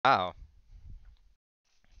Wow.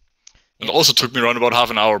 It also took me around about half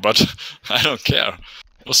an hour, but I don't care.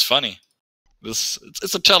 It was funny. It's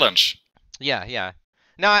a challenge. Yeah, yeah.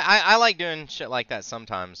 No, I like doing shit like that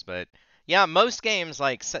sometimes, but yeah, most games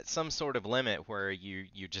like set some sort of limit where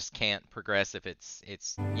you just can't progress if it's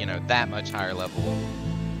you know that much higher level.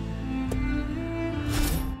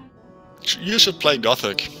 You should play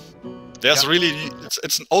Gothic. There's really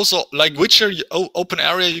it's also like Witcher open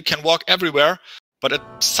area. You can walk everywhere, but at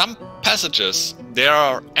some passages there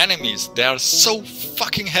are enemies. They are so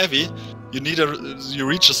fucking heavy. You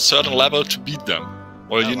reach a certain level to beat them,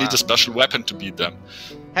 or you need a special weapon to beat them.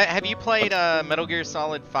 Have you played Metal Gear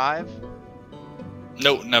Solid 5?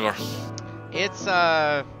 No, never. It's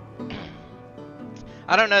I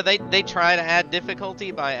don't know. They try to add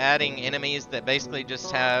difficulty by adding enemies that basically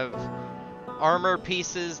just have armor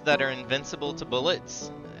pieces that are invincible to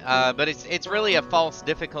bullets, but it's really a false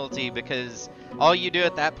difficulty because all you do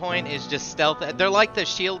at that point is just stealth. They're like the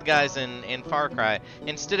shield guys in Farcry.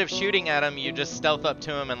 Instead of shooting at them, you just stealth up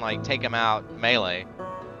to them and like take them out melee.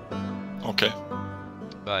 Okay.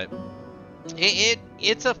 But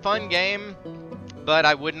it's a fun game, but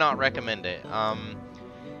I would not recommend it.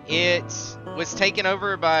 It was taken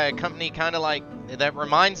over by a company kind of like that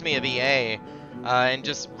reminds me of EA. And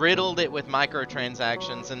just riddled it with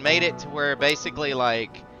microtransactions and made it to where basically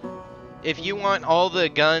like if you want all the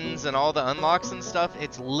guns and all the unlocks and stuff,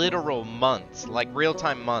 it's literal months, like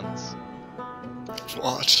real-time months.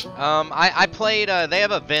 What? I played, they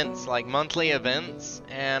have events, like monthly events,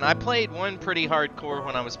 and I played one pretty hardcore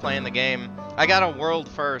when I was playing the game. I got a world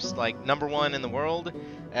first, like #1 in the world,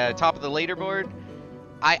 top of the leaderboard.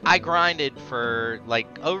 I grinded for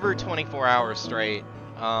like over 24 hours straight.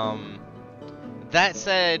 That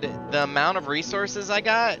said, the amount of resources I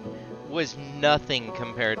got was nothing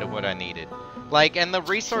compared to what I needed. Like, and the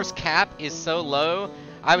resource cap is so low,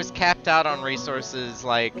 I was capped out on resources,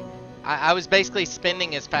 like, I was basically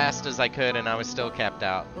spending as fast as I could and I was still capped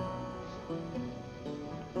out.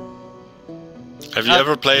 Have you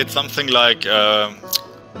ever played something like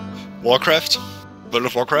Warcraft? World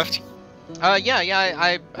of Warcraft?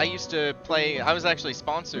 Yeah, I used to play, I was actually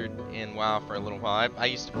sponsored in WoW for a little while. I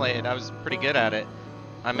used to play it, I was pretty good at it.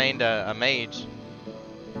 I mained a mage.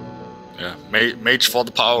 Yeah, mage for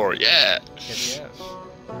the power, yeah!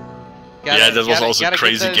 Yeah, yeah, that was also a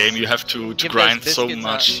crazy game, you have to grind so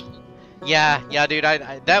much. Yeah, dude,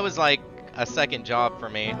 that was like a second job for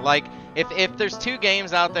me. Like, if there's two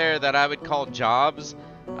games out there that I would call jobs,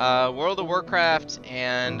 World of Warcraft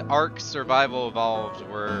and Ark Survival Evolved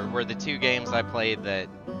were the two games I played that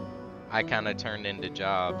I kind of turned into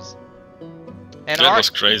jobs. And that was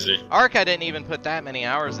crazy. Ark I didn't even put that many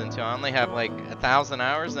hours into. I only have like 1,000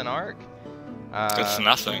 hours in Ark. That's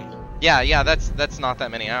nothing. Yeah, that's not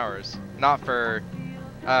that many hours. Not for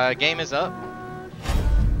game is up.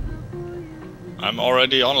 I'm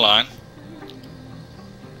already online.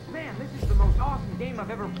 Man, this is the most awesome game I've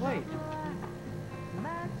ever played.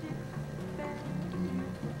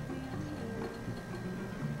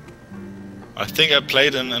 I think I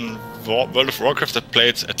played in World of Warcraft. I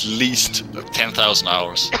played at least 10,000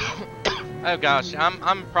 hours. Oh gosh,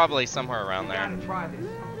 I'm probably somewhere around there.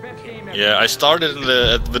 Yeah, I started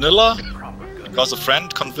at vanilla because a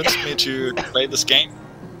friend convinced me to play this game,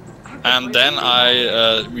 and then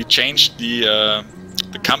we changed the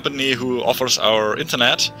company who offers our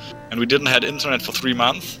internet, and we didn't have internet for 3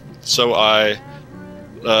 months, so I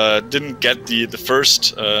didn't get the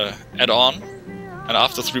first add-on, and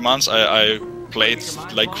after 3 months I played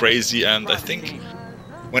like crazy, and I think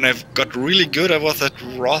when I got really good I was at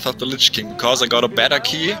Wrath of the Lich King because I got a better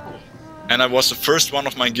key, and I was the first one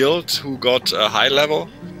of my guild who got a high level.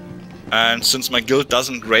 And since my guild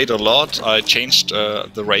doesn't raid a lot, I changed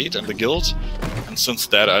the raid and the guild, and since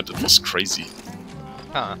that it was crazy.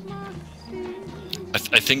 Huh.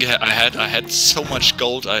 I think I had so much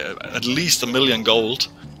gold, at least 1 million gold,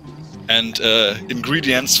 and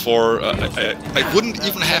ingredients for I wouldn't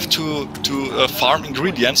even have to farm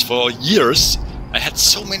ingredients for years. I had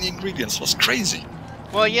so many ingredients, it was crazy.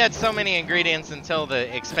 Well, you had so many ingredients until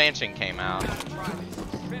the expansion came out.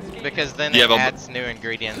 Because then it adds new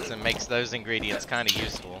ingredients and makes those ingredients kind of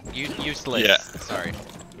useful. Useless. Yeah. Sorry.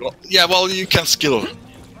 Well, yeah, well, you can skill.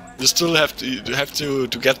 You still have to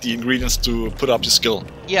get the ingredients to put up your skill.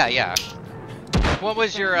 Yeah. What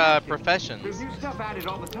was your professions?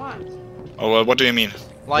 Oh, what do you mean?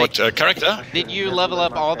 Like, what character? Did you level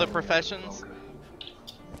up all the professions?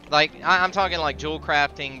 Like, I'm talking like jewel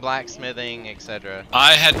crafting, blacksmithing, etc.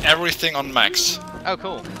 I had everything on max. Oh,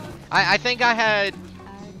 cool. I think I had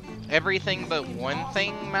everything but one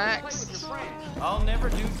thing maxed. I'll never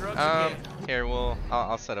do drugs again. Here,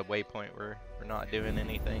 I'll set a waypoint where we're not doing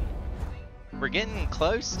anything. We're getting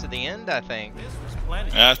close to the end, I think. This was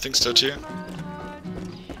plenty. Yeah, I think so too.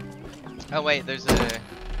 Oh wait, there's a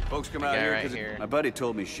Folks come out guy here right 'cause here. my buddy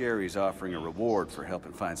told me Sherry's offering a reward for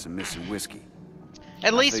helping find some missing whiskey.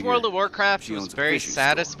 At least figure World of Warcraft she was owns a very fishing store,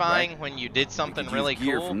 satisfying right? when you did something Could really use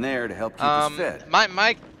gear cool. from there to help keep us fed.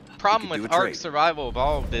 My problem could do with a Ark trade. Survival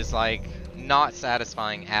Evolved is like not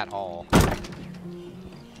satisfying at all.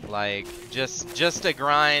 Like just a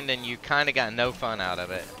grind and you kind of got no fun out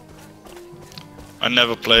of it. I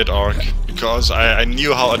never played Ark because I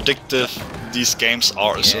knew how addictive these games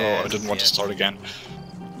are, so I didn't want to start again.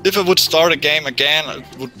 If I would start a game again,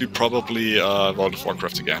 it would be probably World of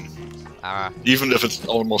Warcraft again. Even if it's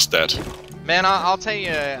almost dead. Man, I'll tell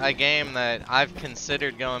you a game that I've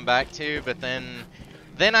considered going back to, but then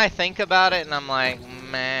I think about it and I'm like,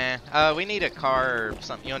 meh. We need a car or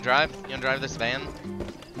something. You wanna drive? You wanna drive this van?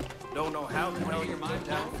 Don't know how the hell your mind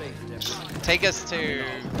down face. Take us to.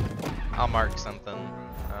 I'll mark something.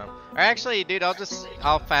 Or actually, dude,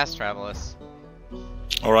 I'll fast travel us.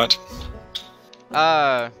 All right.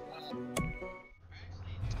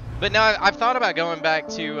 But no, I've thought about going back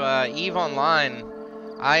to EVE Online.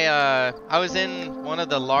 I was in one of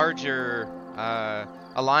the larger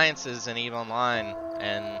alliances in EVE Online,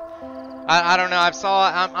 and I don't know.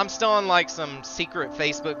 I'm still in like some secret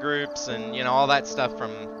Facebook groups and you know all that stuff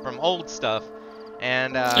from old stuff.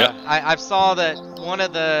 And I saw that one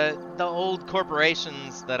of the old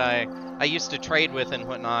corporations that I used to trade with and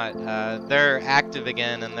whatnot, they're active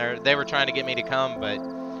again, and they were trying to get me to come, but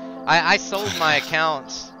I sold my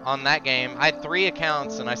account on that game. I had 3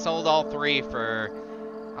 accounts, and I sold all 3 for,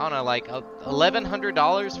 I don't know, like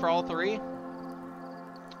 $1,100 for all 3.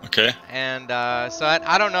 Okay. And so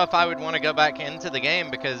I don't know if I would want to go back into the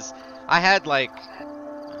game because I had like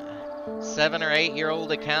 7 or 8 year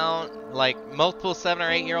old account, like multiple 7 or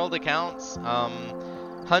 8 year old accounts,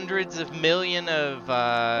 hundreds of million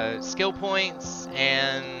of skill points,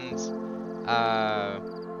 and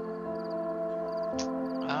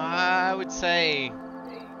I would say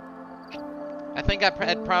I think I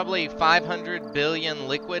had probably 500 billion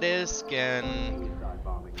Liquidisk and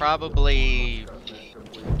probably,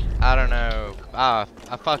 I don't know, a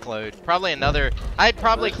fuckload. Probably another, I had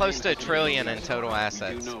probably close to 1 trillion in total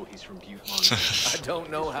assets. I don't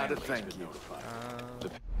know how to thank you.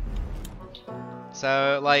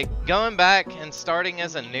 So, like, going back and starting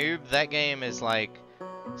as a noob, that game is, like,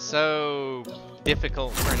 so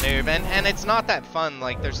difficult for a noob. And it's not that fun.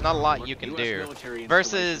 Like, there's not a lot you can do.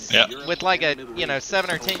 Versus, with, like, a, you know,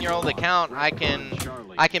 7 or 10 year old account, I can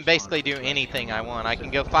basically do anything I want. I can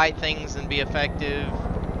go fight things and be effective.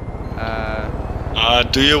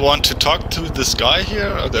 Do you want to talk to this guy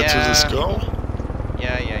here? Or to this girl?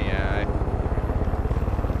 Yeah.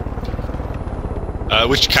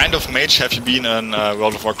 Which kind of mage have you been in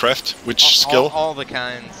World of Warcraft? Which skill? All the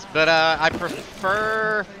kinds. But I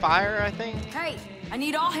prefer fire, I think. Hey, I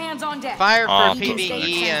need all hands on deck. Fire for You can PvE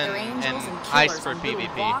stay and angels ice killers for on little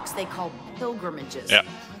PvP. walks they call pilgrimages. Yeah.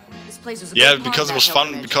 This place was a Yeah, big because it combat was fun.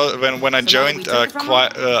 pilgrimage. Because when I So joined we took it from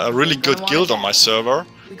quite them. a really good guild on my server,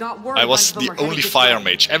 We got word I a was bunch of them the were only headed fire this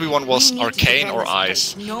way. mage. Everyone We was need to arcane defend or this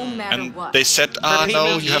ice. place, no matter And what. they said, no,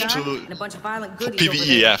 PvE, you have And a to bunch of violent for goodies over PvE,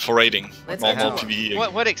 there. yeah, for raiding, Let's normal go. PvE.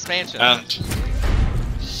 What expansion? And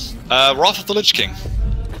Wrath of the Lich King.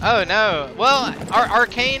 Oh no. Well,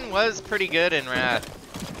 Arcane was pretty good in Wrath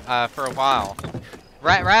for a while.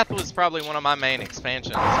 Wrath was probably one of my main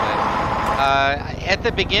expansions, but at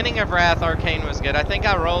the beginning of Wrath, Arcane was good. I think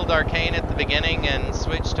I rolled Arcane at the beginning and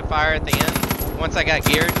switched to Fire at the end once I got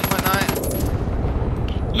geared and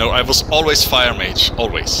whatnot. No, I was always fire mage,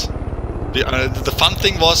 always. The fun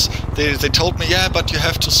thing was, they told me, yeah, but you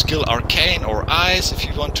have to skill arcane or ice if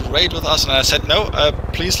you want to raid with us, and I said, no,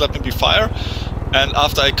 please let me be fire. And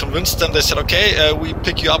after I convinced them, they said, okay, we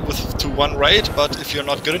pick you up to 1 raid, but if you're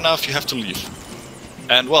not good enough, you have to leave.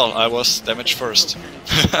 And well, I was damage first.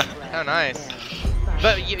 Oh, nice.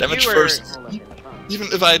 But you Damage were first, even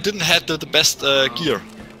if I didn't have the best gear.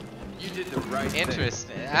 You did the right thing.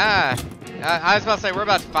 interesting. I was about to say we're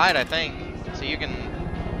about to fight, I think. So you're gonna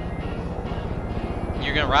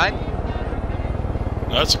ride?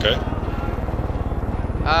 No, that's okay.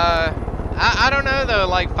 I don't know though.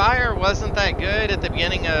 Like Fire wasn't that good at the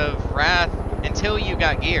beginning of Wrath until you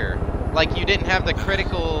got gear. Like you didn't have the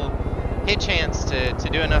critical hit chance to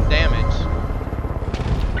do enough damage.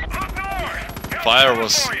 Fire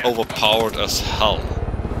was overpowered as hell.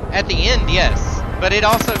 At the end, yes, but it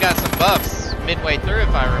also got some buffs midway through, if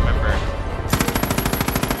I remember.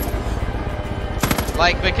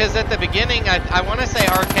 Like, because at the beginning, I want to say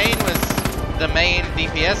Arcane was the main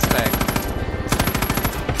DPS spec.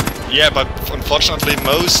 Yeah, but unfortunately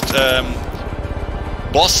most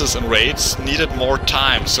bosses and raids needed more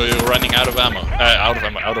time, so you're running out of ammo,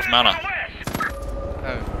 out of mana.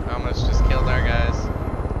 Oh, I almost just killed our guys.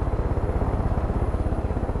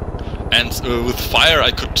 And with fire I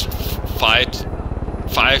could fight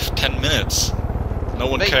 5-10 minutes. No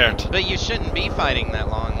one cared. But you shouldn't be fighting that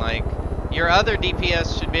long. Like, your other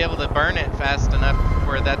DPS should be able to burn it fast enough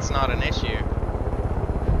where that's not an issue.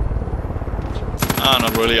 Ah,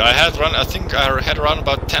 not really. I think I had around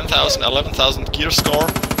about 10,000, 11,000 gear score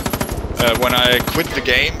when I quit the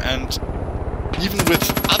game, and even with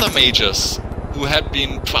other mages who had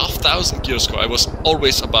been 12,000 gear score, I was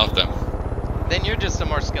always above them. Then you're just a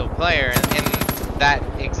more skilled player in that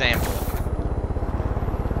example.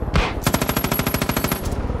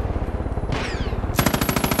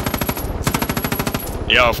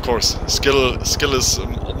 Yeah, of course. Skill is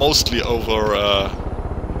mostly over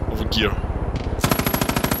gear.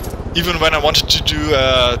 Even when I wanted to do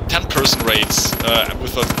 10-person raids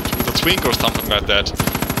with a twink or something like that,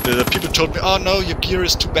 the people told me, "Oh no, your gear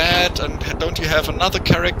is too bad, and don't you have another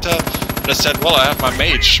character?" And I said, "Well, I have my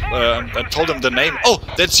mage." I told them the name. "Oh,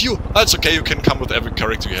 that's you. That's okay. You can come with every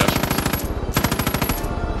character you have."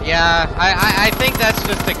 Yeah, I think that's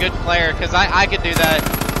just a good player, because I could do that.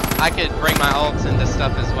 I could bring my ults into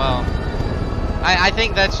stuff as well. I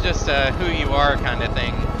think that's just a who you are kind of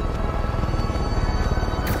thing.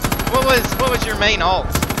 What was your main ult?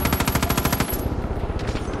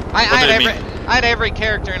 I had every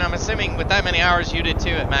character, and I'm assuming with that many hours you did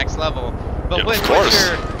too at max level. But yeah,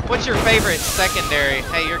 what's your favorite secondary?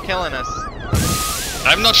 Hey, you're killing us.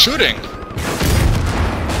 I'm not shooting.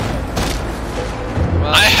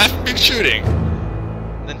 Well, I have been shooting.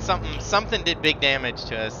 Then something did big damage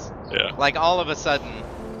to us. Yeah. Like all of a sudden.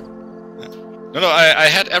 No, I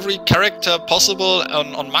had every character possible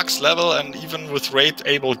on max level, and even with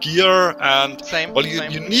raid-able gear. And well,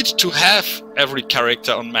 you need to have every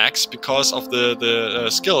character on max because of the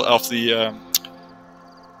skill of the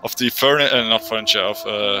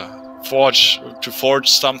forge, to forge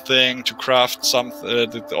something, to craft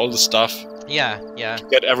something, all the stuff. Yeah. To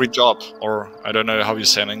get every job, or I don't know how you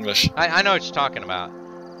say in English. I know what you're talking about.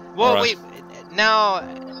 Well, right.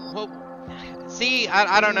 See,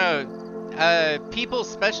 I don't know. People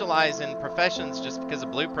specialize in professions just because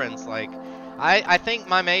of blueprints. Like, I think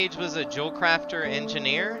my mage was a jewel crafter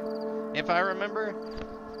engineer, if I remember.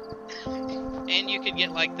 And you could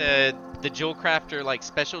get like the jewel crafter like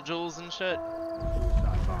special jewels and shit.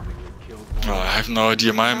 Oh, I have no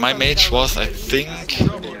idea. My mage was, I think.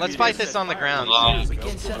 Let's fight this on the ground.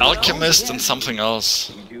 Alchemist and something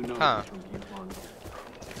else. Huh.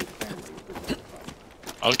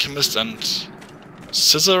 Alchemist and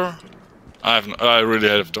scissor. I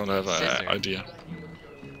really don't have an idea.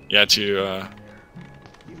 Yeah, to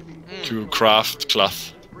craft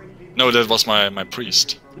cloth. No, that was my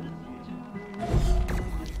priest.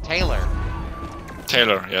 Taylor.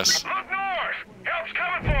 Taylor, yes. Look north! Help's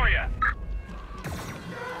coming for you!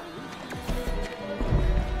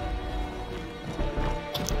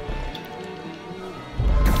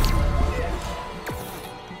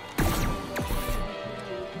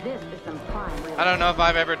 I don't know if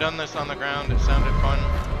I've ever done this on the ground. It sounded fun.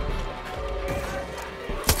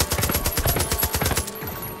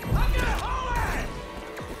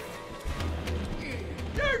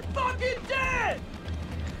 You're fucking dead!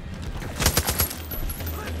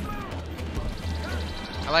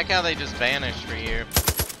 I like how they just vanish for you.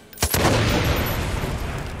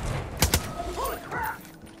 Holy crap!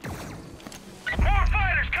 More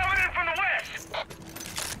fighters coming in from the west!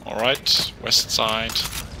 Alright, west side.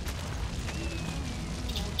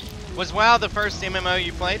 Was WoW the first MMO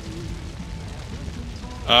you played?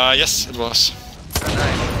 Yes, it was. Oh,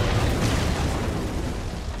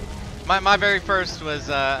 nice. My very first was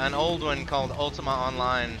an old one called Ultima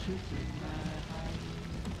Online.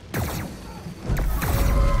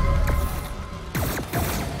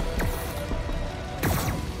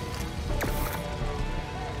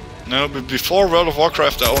 No, but before World of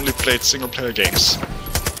Warcraft I only played single-player games.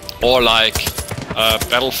 Or like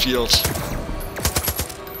Battlefield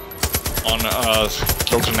on a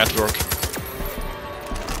local network.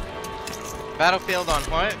 Battlefield on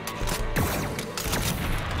what?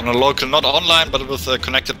 On a local, not online, but with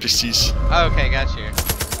connected PCs. Oh, okay, got you.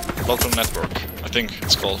 Local network, I think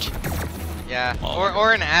it's called. Yeah,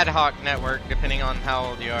 or an ad hoc network, depending on how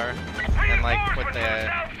old you are, and like what the.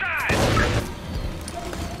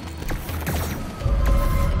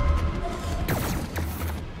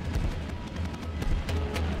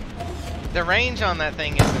 The range on that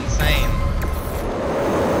thing is insane.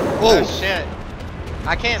 Whoa. Oh shit.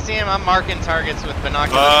 I can't see him. I'm marking targets with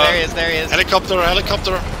binoculars. There he is, there he is. Helicopter,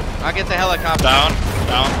 helicopter. I'll get the helicopter. Down,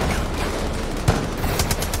 down.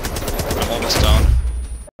 I'm almost down.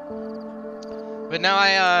 But no,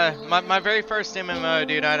 my very first MMO,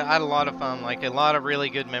 dude, I had a lot of fun, like a lot of really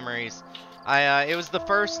good memories. It was the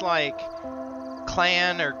first like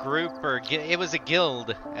clan or group or it was a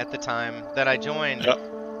guild at the time that I joined,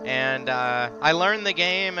 and I learned the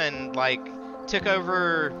game and like took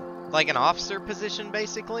over like an officer position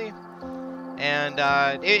basically, and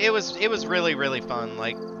it was really fun,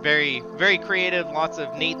 like very creative, lots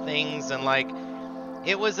of neat things, and like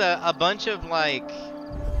it was a bunch of like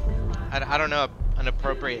I don't know an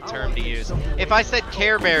appropriate term to use. If I said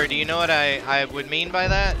Care Bear, do you know what I would mean by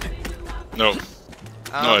that? No.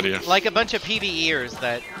 No idea. Like a bunch of PvEers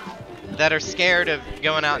that are scared of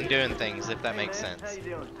going out and doing things, if that makes sense.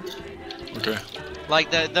 Okay.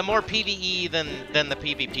 Like the more PvE than the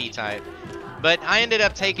PvP type. But I ended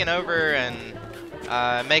up taking over and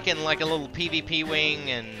making like a little PvP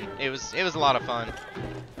wing, and it was a lot of fun.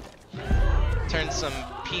 Turned some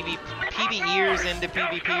PvEers into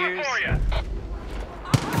PvPers.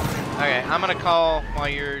 Okay, I'm gonna call while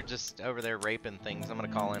you're just over there raping things. I'm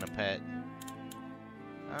gonna call in a pet.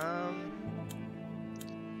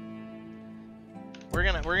 We're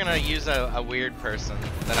gonna use a weird person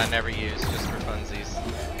that I never use just for funsies.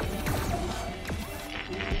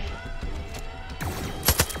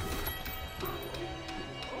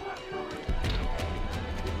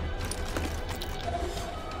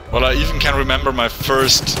 Well, I even can remember my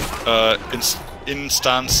first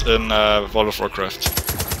instance in World of Warcraft.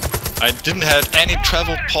 I didn't have any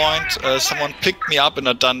travel point. Someone picked me up in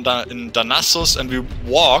Darnassus, and we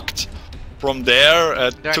walked from there.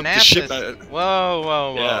 Took the ship.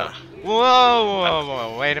 Whoa! Yeah.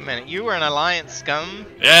 Whoa! Wait a minute. You were an Alliance scum?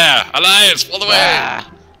 Yeah, Alliance all the way.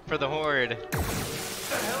 Ah, for the Horde.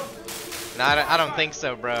 No, I don't think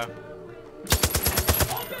so, bro.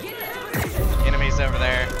 Enemies over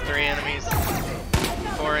there. 3 enemies.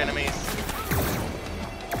 4 enemies.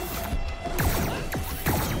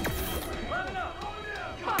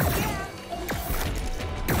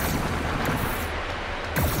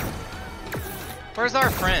 Where's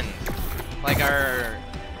our friend? Like our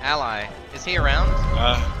ally? Is he around?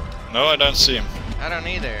 No, I don't see him. I don't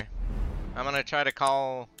either. I'm gonna try to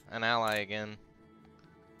call an ally again.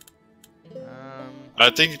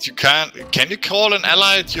 I think you can. Can you call an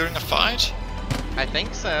ally during a fight? I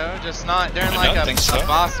think so. Just not during like a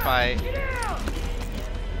boss fight.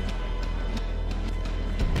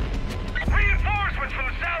 Reinforcements from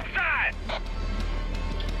the south side.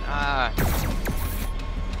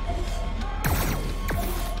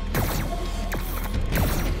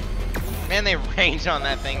 Man, the range on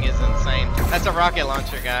that thing is insane. That's a rocket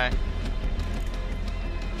launcher guy.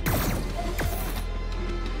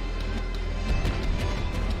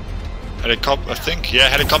 Helicopter, I think. Yeah,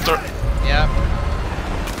 helicopter. Yep.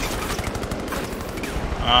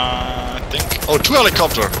 I think. Oh, 2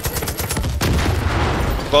 helicopter.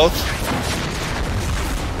 Both.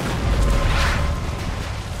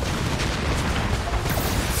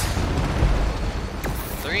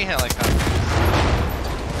 3 helicopters.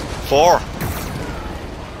 4.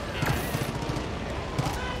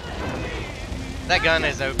 That gun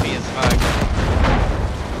is OP as fuck.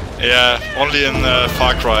 Yeah, only in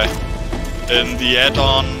Farcry. In the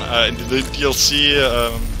add-on, in the DLC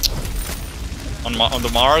on the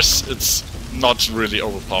Mars, it's not really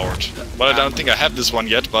overpowered. But I don't think I have this one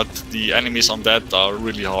yet, but the enemies on that are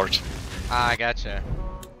really hard. Ah, I gotcha.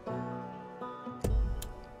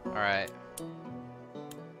 Alright.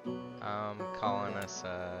 Calling us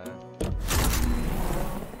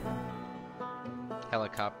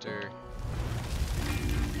helicopter.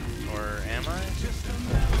 Or am I?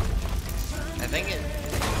 I think it...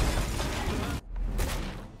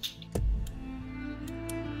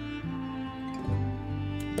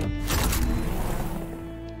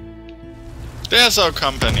 There's our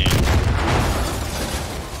company.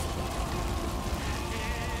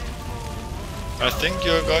 I think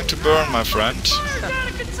you're going to burn, my friend.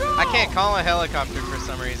 I can't call a helicopter for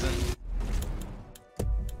some reason.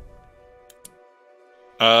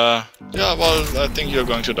 Yeah, well, I think you're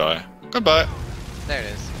going to die. Goodbye. There it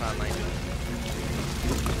is, finally.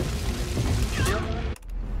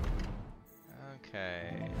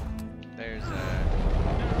 Okay. There's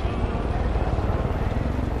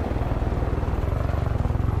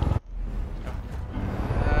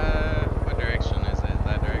what direction is it?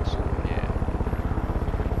 That direction? Yeah.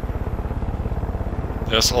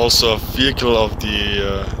 There's also a vehicle of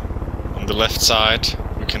the on the left side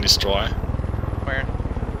we can destroy.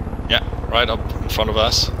 right up in front of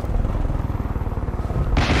us.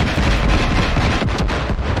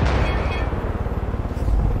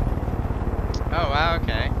 Oh wow,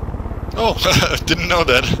 okay. Oh, didn't know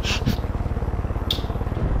that.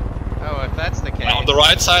 Oh, if that's the case. On the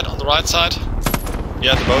right side, on the right side.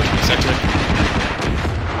 Yeah, the boat, exactly.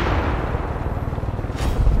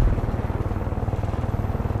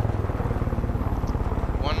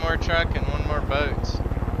 One more truck and one more boat.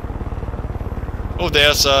 Oh,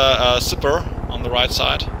 there's a zipper on the right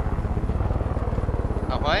side.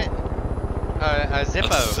 A what? A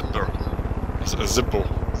Zippo. A zipper. It's a Zippo.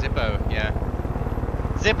 Zippo, yeah.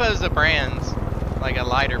 Zippo's a brand, like a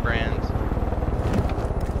lighter brand.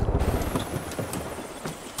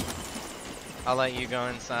 I'll let you go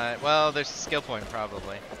inside. Well, there's a skill point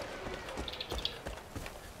probably.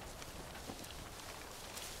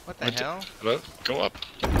 What the hell? Hello? Go up.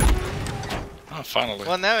 Oh, finally.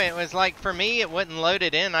 Well, no, it was like, for me, it wouldn't load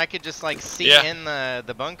it in. I could just like see in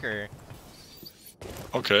the bunker.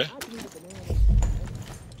 Okay.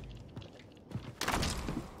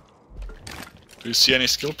 Do you see any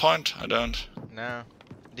skill point? I don't. No.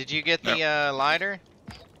 Did you get the lighter?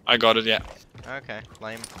 I got it, yeah. Okay,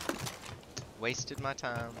 lame. Wasted my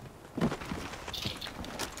time.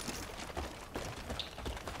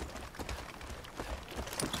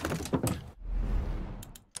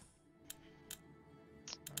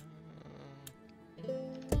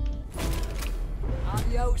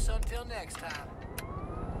 Adios until next time.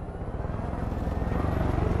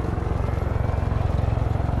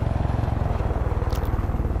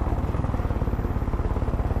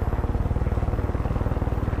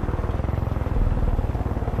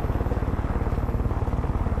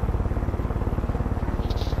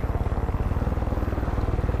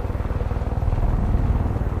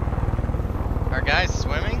 Are guys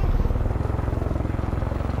swimming?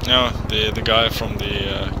 No, the guy from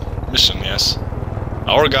the mission, yes.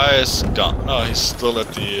 Our guy is gone. No, he's still at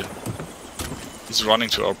the... He's running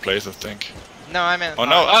to our place, I think. No, I meant... Oh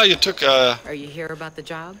no, ah, you took Are you here about the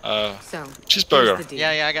job? So, cheeseburger. here's the deal.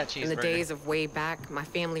 Yeah, I got cheeseburger. In the days of way back, my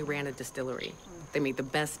family ran a distillery. They made the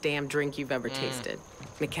best damn drink you've ever tasted.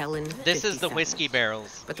 McKellen. This is the 57. whiskey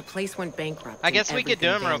barrels. But the place went bankrupt. I guess we could do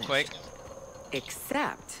them real quick.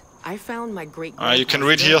 Except, I found my great. You can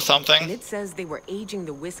read here something. And it says they were aging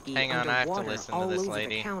the whiskey Hang on, I have to underwater listen to all this over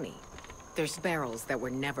lady. the county. There's barrels that were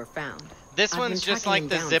never found. This I've one's been just tracking like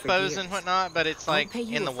the them down for Zippos years. and whatnot, but it's I'll like pay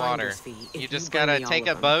you in a the water. finder's fee if You you just bring gotta me all take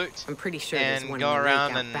of a them. boat I'm pretty sure there's and one go in the lake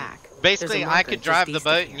around out and back. basically There's a I marker could drive the just east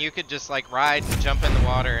of boat here. and you could just like ride and jump in the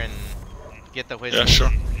water and get the whiskey. Yeah,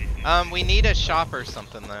 sure. We need a shop or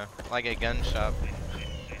something though, like a gun shop.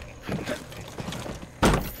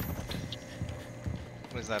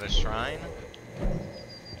 Was that a shrine?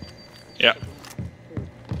 Yeah.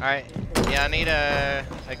 Alright, yeah, I need a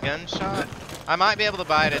gun shop. I might be able to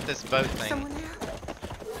buy it at this boat thing. Someone there?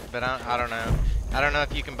 But I don't know. I don't know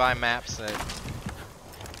if you can buy maps that...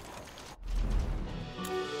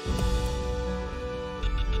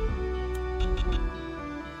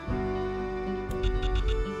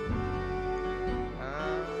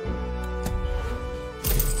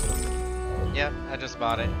 Yep, I just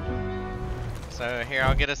bought it. So here,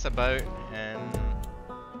 I'll get us a boat and...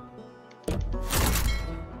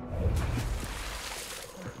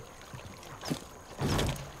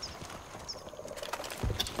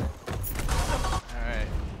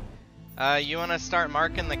 Alright. You want to start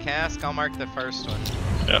marking the cask? I'll mark the first one.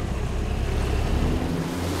 Yep.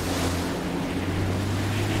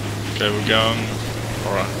 Okay, we're going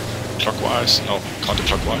clockwise. No,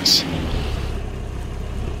 counterclockwise.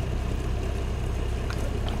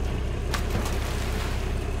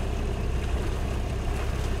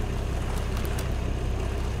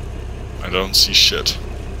 I don't see shit.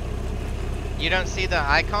 You don't see the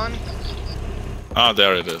icon? Ah,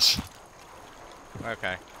 there it is.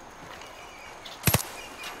 Okay.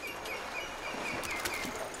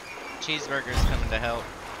 Cheeseburger's coming to help.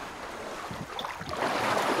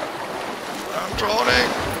 I'm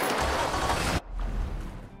drowning!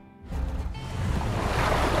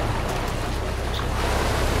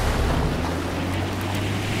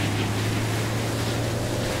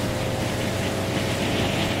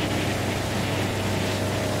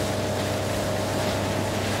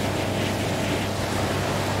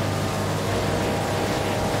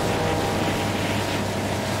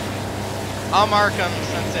 I'll mark them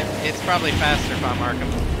since it's probably faster if I mark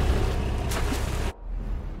them.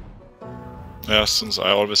 Yeah, since I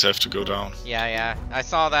always have to go down. Yeah. I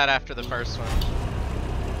saw that after the first one.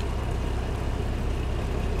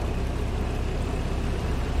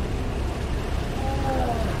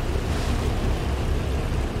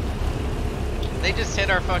 They just hit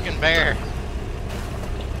our fucking bear.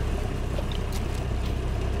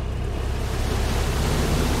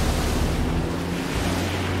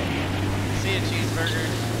 See a cheeseburger.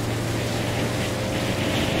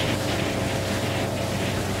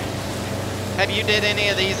 Have you did any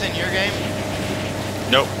of these in your game?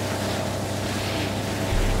 Nope.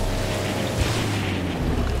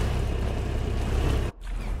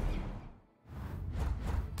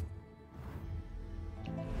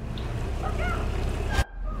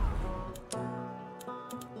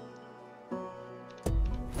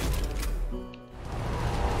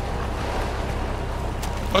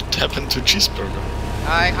 What happened to cheeseburger?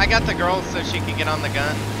 I got the girl so she could get on the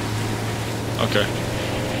gun. Okay.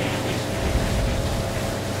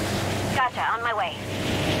 Gotcha, on my way.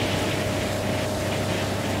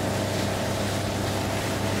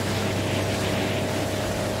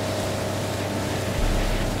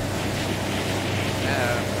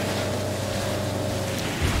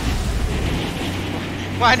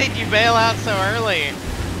 Why did you bail out so early?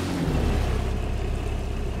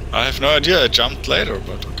 I have no idea, I jumped later,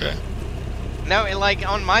 but okay. No, like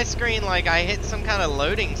on my screen, like I hit some kind of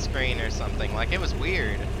loading screen or something. Like it was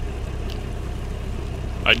weird.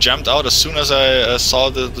 I jumped out as soon as I saw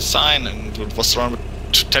the sign, and it was around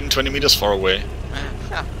 10-20 meters far away.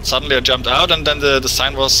 Suddenly I jumped out, and then the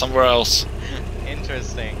sign was somewhere else.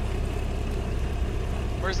 Interesting.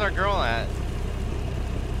 Where's our girl at?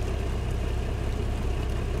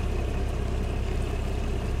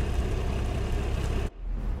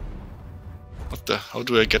 What the? How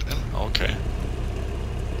do I get in? Okay.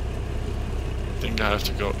 I think I have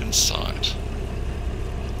to go inside.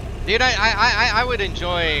 Dude, I would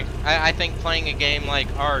enjoy, I think, playing a game like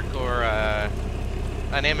Ark or an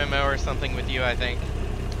MMO or something with you, I think.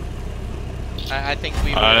 I think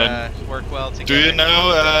we would work well together. Do you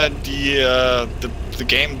know the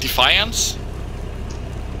game Defiance?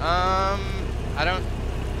 I don't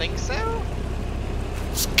think so.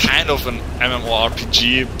 It's kind of an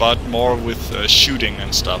MMORPG, but more with shooting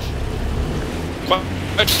and stuff.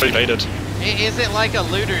 Quite related. Is it like a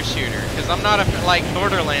looter shooter? Because I'm not like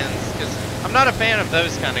Borderlands, because I'm not a fan of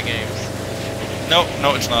those kind of games. No,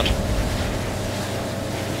 it's not.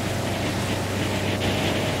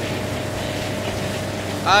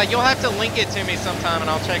 You'll have to link it to me sometime and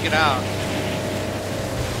I'll check it out.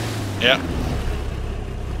 Yeah.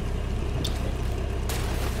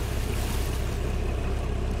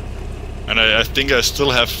 And I think I still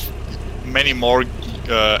have many more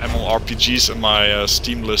MMORPGs in my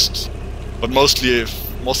Steam list, but most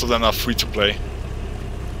of them are free to play.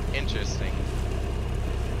 Interesting.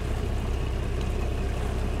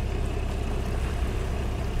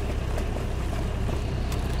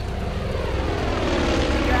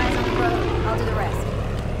 Keep your eyes on the road. I'll do the rest.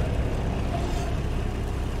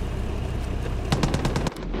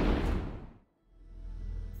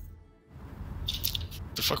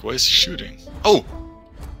 The fuck, why is he shooting? Oh!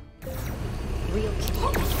 Real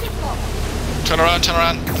Turn around,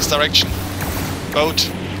 this direction. Boat.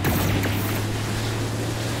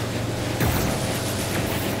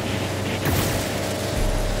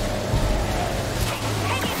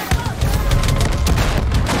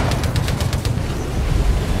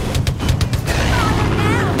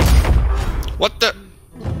 What the?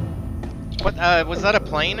 What, was that a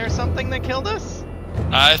plane or something that killed us?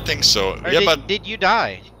 I think so. Or Yeah, but did you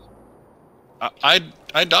die? I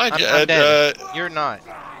died. I'm dead. You're not.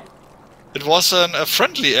 It was a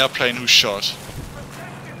friendly airplane who shot.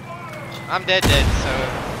 I'm dead, so...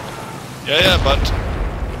 Yeah, but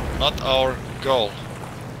not our goal.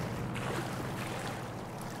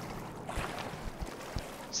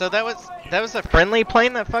 So that was a friendly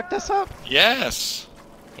plane that fucked us up? Yes.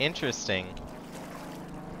 Interesting.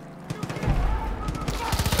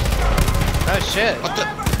 Oh shit. What the?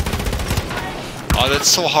 Oh, that's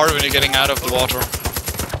so hard when you're getting out of the water.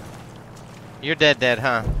 You're dead,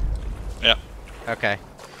 huh? Yeah. Okay.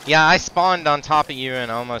 Yeah, I spawned on top of you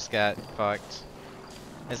and almost got fucked.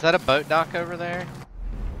 Is that a boat dock over there?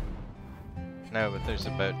 No, but there's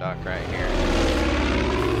a boat dock right here.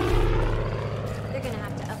 They're gonna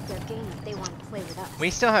have to up their game if they want to play with us. We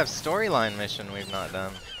still have storyline mission we've not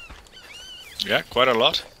done. Yeah, quite a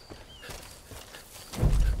lot.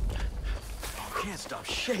 Can't stop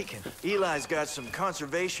shaking. Eli's got some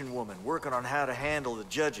conservation woman working on how to handle the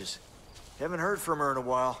judges. Haven't heard from her in a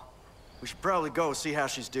while. We should probably go see how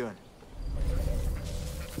she's doing.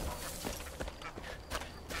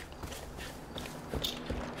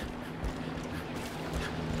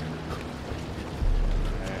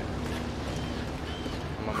 Alright.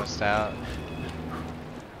 I'm almost out.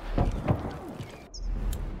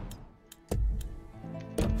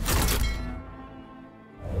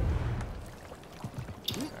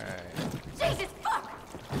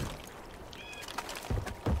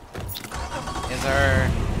 Is there...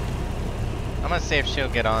 I'm gonna see if she'll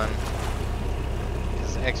get on.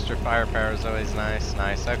 Because extra firepower is always nice.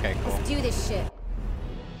 Nice, okay, cool. Let's do this shit.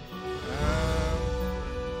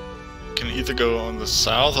 Can either go on the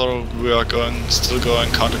south or we are still going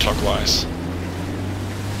counterclockwise.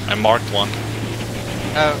 I marked one.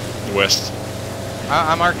 Oh. The west.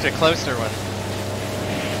 I marked a closer one.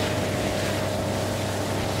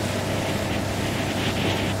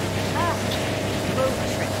 Road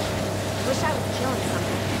trip. Wish I was killing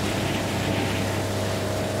something.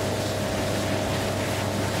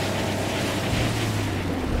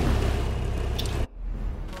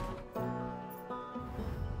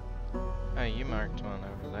 Oh, you marked one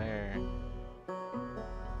over there.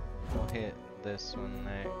 We'll hit this one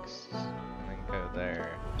next, and then go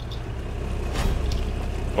there.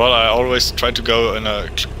 Well, I always try to go in a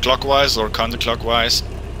clockwise or counterclockwise,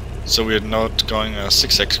 so we're not going a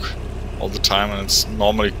zigzag all the time, and it's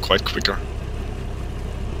normally quite quicker.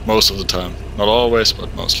 Most of the time. Not always,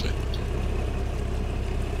 but mostly.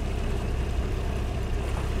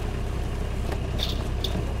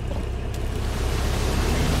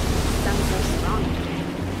 Sounds so strong.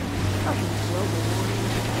 Fucking global warming.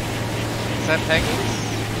 Is that Peggy's?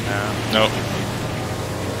 No. No.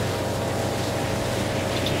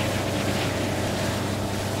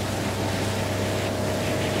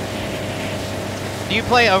 Do you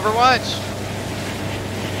play Overwatch?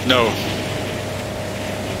 No.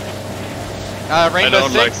 Rainbow I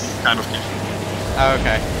don't Six? like this kind of game. Oh,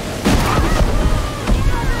 okay.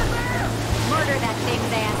 Murder that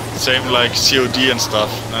thing's ass. Same like COD and stuff.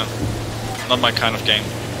 Not my kind of game.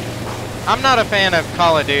 I'm not a fan of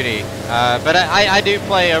Call of Duty, but I do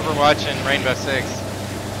play Overwatch and Rainbow Six.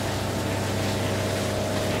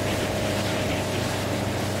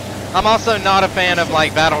 I'm also not a fan of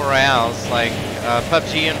like battle royales, like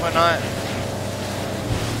PUBG and whatnot.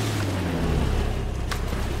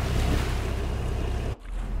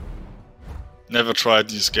 Never tried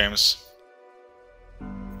these games.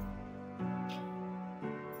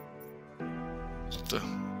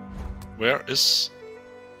 Where is...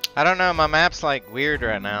 I don't know, my map's like weird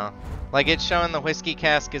right now. Like it's showing the whiskey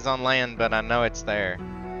cask is on land, but I know it's there.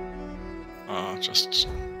 Just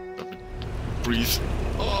let me breathe.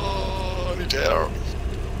 Oh, I need air.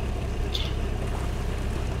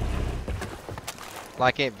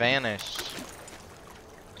 Like it vanished.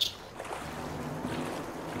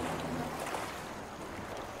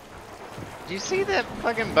 Do you see that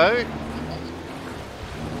fucking boat?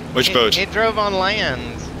 Which boat? It drove on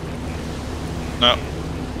land. No.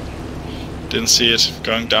 Didn't see it.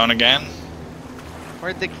 Going down again.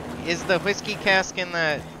 Is the whiskey cask in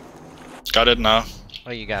that? Got it now.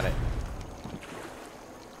 Oh, you got it.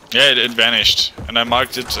 Yeah, it vanished, and I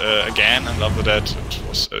marked it again, and after that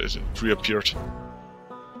it reappeared.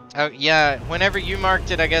 Oh yeah, whenever you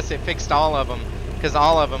marked it, I guess it fixed all of them, because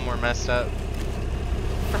all of them were messed up.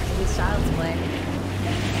 Fucking child's play.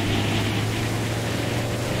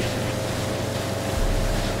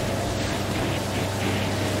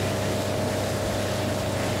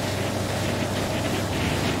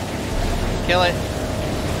 Kill it.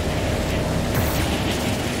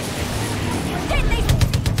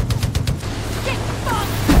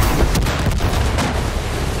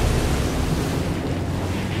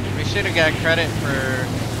 We should have got credit for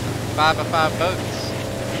 5 of 5 boats.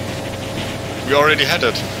 We already had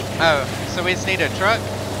it. Oh, so we just need a truck?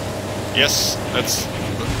 Yes, that's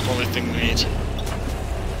the only thing we need.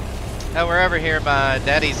 Oh, we're over here by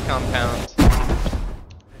Daddy's compound.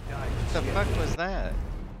 What the fuck was that?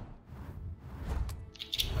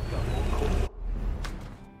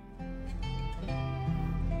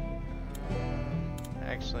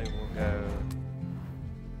 Actually, we'll go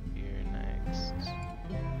here next.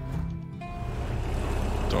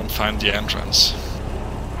 Don't find the entrance.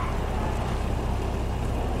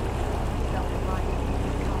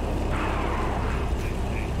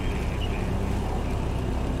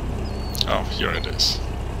 Oh, here it is.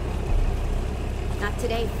 Not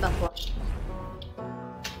today, fuckboy.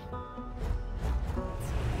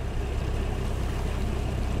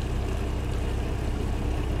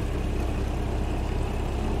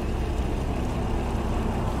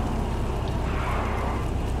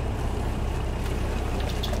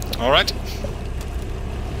 All right.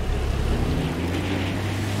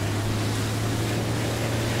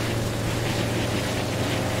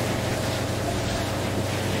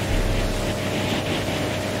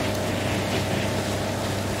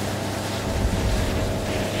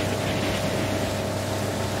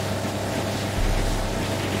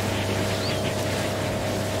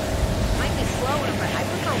 Might be slower, but I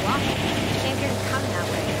prefer walking. Champions come that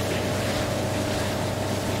way.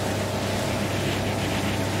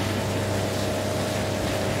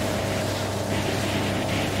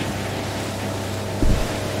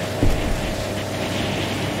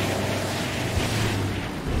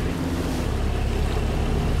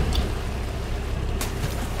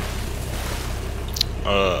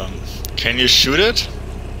 Can you shoot it?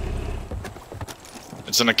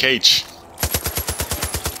 It's in a cage.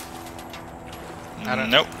 I don't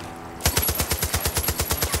Nope.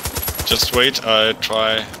 Just wait, I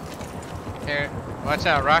try. Here, watch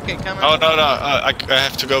out, rocket coming. Oh no, I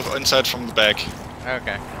have to go inside from the back.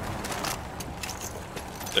 Okay.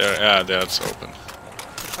 There, yeah, there it's open.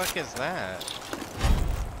 What the fuck is that?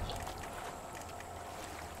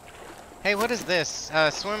 Hey, what is this?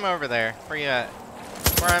 Swim over there. Where you at?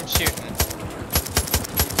 Where I'm shooting.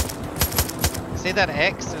 See that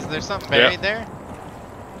X? Is there something buried there?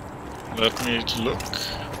 Let me look.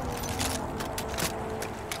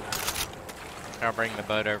 I'll bring the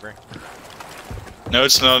boat over. No,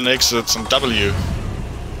 it's not an X, it's a W.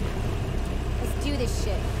 Let's do this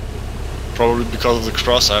shit. Probably because of the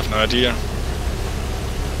cross, I have no idea.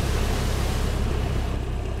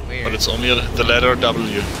 Weird. But it's only the letter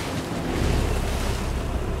W.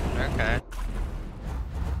 Okay.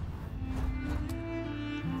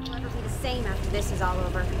 We'll never be the same after this is all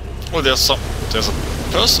over. Oh, there's a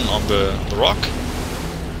person on the rock.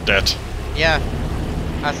 Dead. Yeah,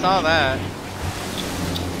 I saw that.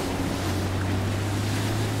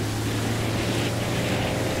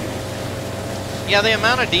 Yeah, the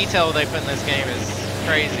amount of detail they put in this game is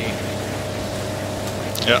crazy.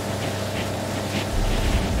 Yeah.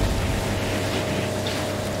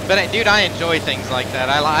 But dude, I enjoy things like that.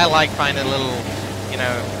 I like finding little, you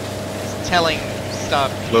know, telling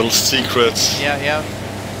stuff. Little secrets. Yeah, yeah.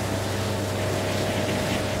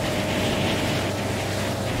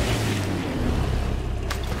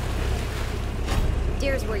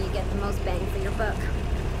 Deer's where you get the most bang for your buck.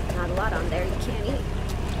 Not a lot on there you can't eat.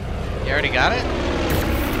 You already got it?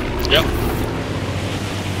 Yep.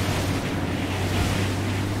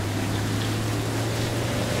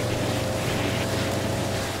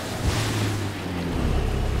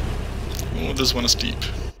 Oh, this one is deep.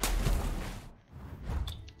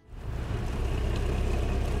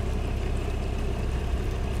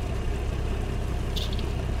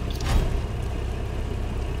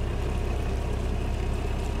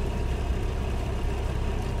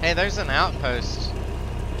 Hey, there's an outpost.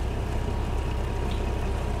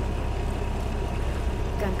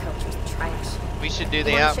 Gun culture's trash. We should do You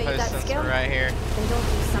the wanna show you outpost that since skill? we're right here. Then don't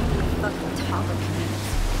do something a fucking toddler can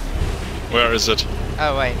use. Where is it?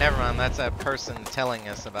 Oh wait, never mind. That's a person telling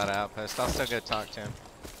us about an outpost. I'll still go talk to him.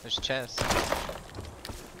 There's chests.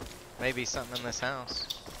 Maybe something in this house.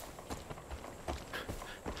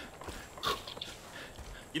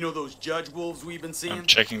 You know those judge wolves we've been seeing? I'm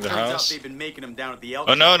checking the Turns out house. they've been making them down at the Elk.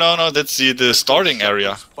 Oh no, that's the starting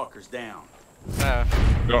area. Those fuckers down.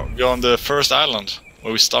 Oh. Go on the first island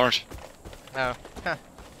where we start. Oh. Huh.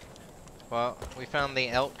 Well, we found the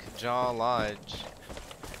Elk Jaw Lodge.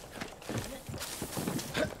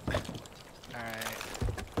 Alright.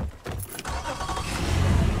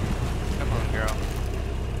 Come on, girl.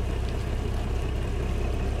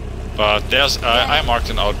 But there's I marked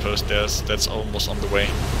an outpost. That's almost on the way.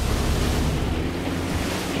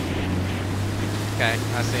 Okay,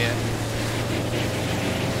 I see it.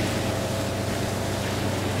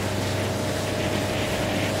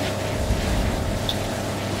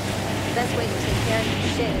 The best way to take care of your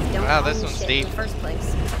shit is don't Wow, own this one's shit deep. in the first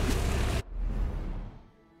place.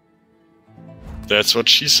 That's what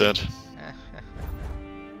she said.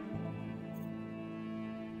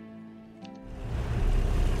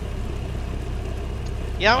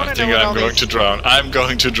 Yeah, I I want to know think what all I'm going these... to drown. I'm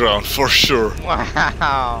going to drown for sure.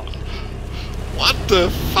 Wow. What the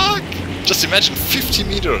fuck? Just imagine 50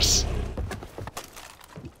 meters.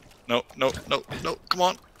 No, no, no, no. Come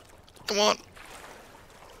on. Come on.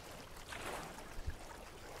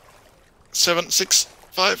 7, 6,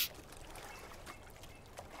 5.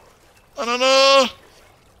 I don't know.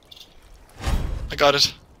 I got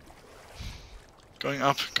it. Going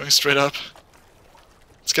up, going straight up.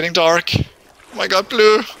 It's getting dark. Oh my god,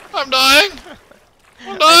 Blue! I'm dying!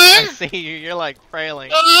 I'm I dying! see you. You're like frailing.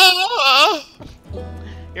 Ah!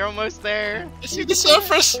 You're almost there. I see the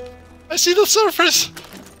surface! I see the surface!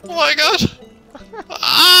 Oh my god!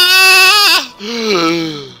 Ah!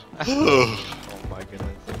 Oh my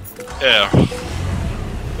goodness. Yeah.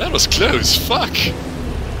 That was close, fuck!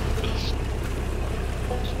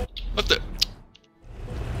 What the?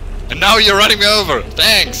 And now you're running me over! Keep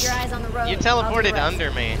Thanks! your eyes on the road. You I'll do the teleported rest.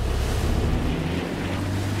 under me.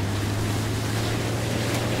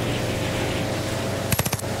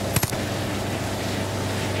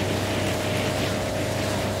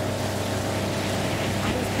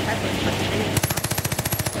 All these peppers for 10 minutes.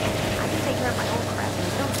 I can take care of my own crap, and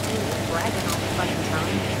you don't see me bragging all the fucking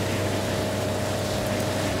time.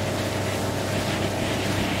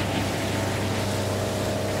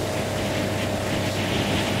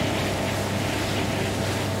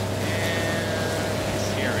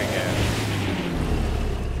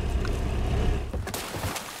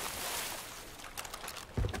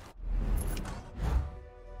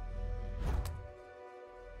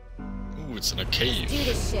 it's in a cave. Do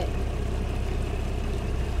this shit.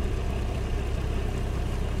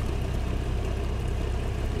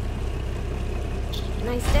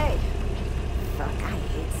 Nice day. Fuck, I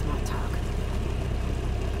hate small talk.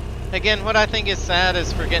 Again, what I think is sad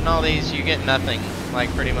is for getting all these, you get nothing, like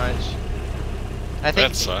pretty much.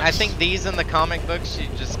 That sucks. I think these in the comic books, you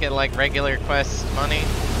just get like regular quest money.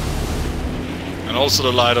 And also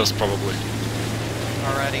the lighters, probably.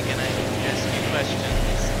 Alrighty, gonna ask you questions.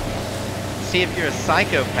 See if you're a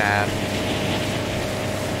psychopath.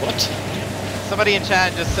 What? Somebody in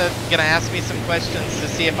chat just said, gonna ask me some questions to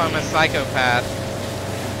see if I'm a psychopath.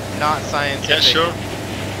 Not scientific. Yeah, sure.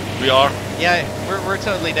 We are. Yeah, we're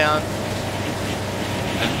totally down.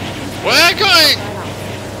 Where are you going?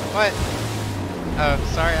 What? Oh,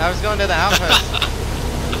 sorry, I was going to the outpost.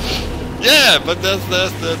 Yeah, but there's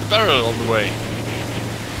the barrel on the way.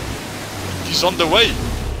 He's on the way.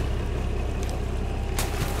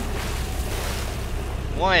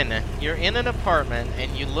 1. You're in an apartment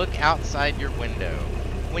and you look outside your window.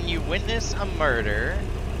 When you witness a murder...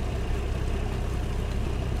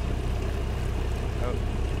 Oh.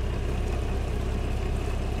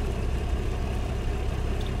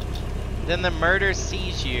 Then the murderer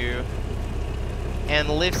sees you and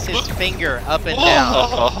lifts his finger up and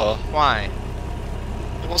down. Why?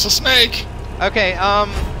 It was a snake. Okay,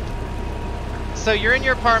 so you're in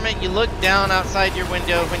your apartment, you look down outside your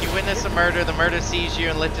window. When you witness a murder, the murderer sees you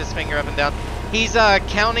and lifts his finger up and down. He's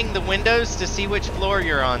counting the windows to see which floor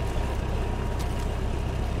you're on.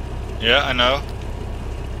 Yeah, I know.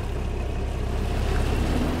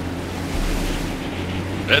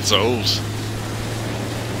 That's old.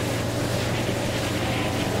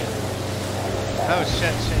 Oh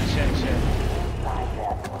shit.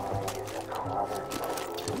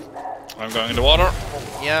 I'm going in the water.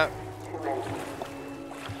 Yep.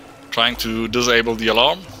 Trying to disable the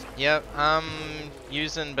alarm. Yep, I'm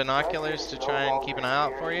using binoculars to try and keep an eye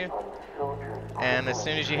out for you. And as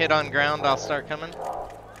soon as you hit on ground, I'll start coming.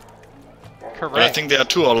 Correct. But I think there are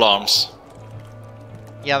 2 alarms.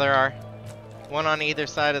 Yeah, there are. One on either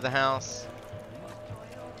side of the house.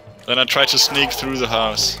 Then I try to sneak through the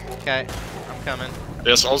house. Okay, I'm coming.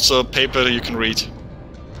 There's also paper you can read.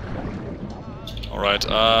 Alright,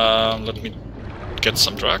 let me get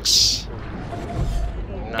some drugs.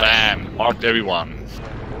 Nice. Bam! Marked everyone.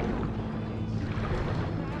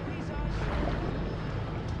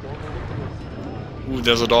 Ooh,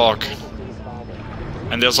 there's a dog.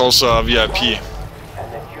 And there's also a VIP.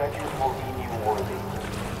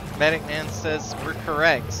 Medic Man says we're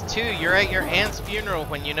correct. 2, you're at your aunt's funeral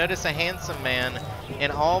when you notice a handsome man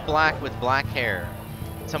in all black with black hair.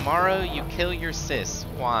 Tomorrow you kill your sis.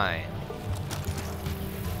 Why?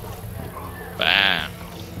 Bam.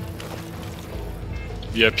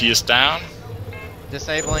 VIP is down.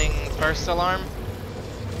 Disabling first alarm.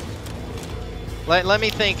 Let me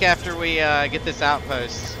think after we get this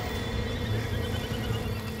outpost.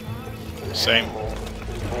 Same.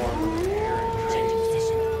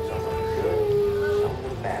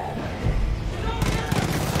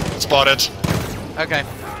 Spotted. Okay.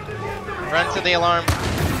 Run to the alarm.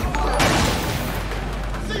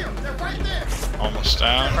 Almost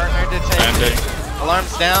down. Partner detected. Landing.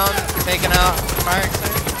 Alarm's down. Taken out. Fire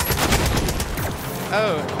extinguisher.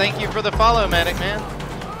 Oh, thank you for the follow, Medic Man.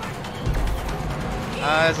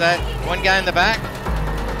 Is that one guy in the back?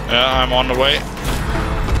 Yeah, I'm on the way.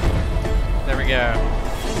 There we go.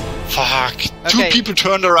 Fuck. Okay. 2 people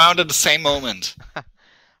turned around at the same moment.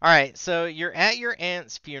 Alright, so you're at your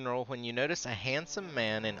aunt's funeral when you notice a handsome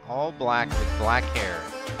man in all black with black hair.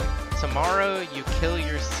 Tomorrow you kill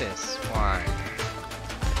your sis. Why?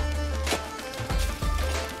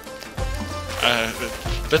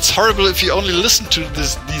 That's horrible if you only listen to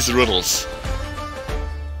these riddles.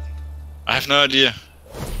 I have no idea.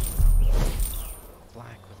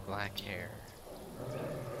 Black with black hair.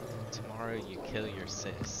 Tomorrow you kill your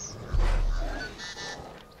sis.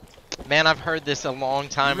 Man, I've heard this a long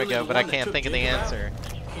time ago, but I can't think of the answer.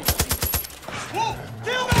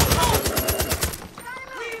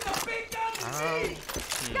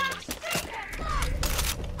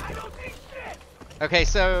 Okay,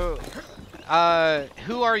 so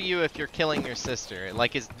who are you if you're killing your sister?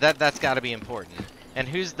 Like, is that's got to be important. And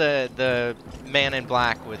who's the man in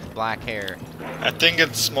black with black hair? I think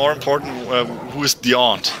it's more important who is the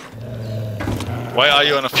aunt. Why are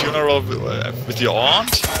you on a funeral with your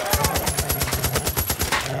aunt?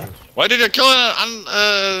 Why did you kill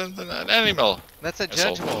an animal? That's a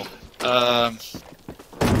judge wolf.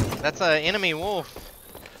 That's an enemy wolf.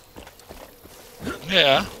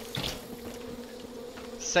 Yeah.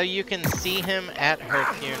 So you can see him at her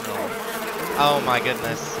funeral. Oh my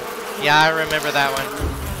goodness. Yeah, I remember that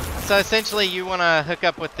one. So essentially, you want to hook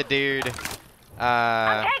up with the dude.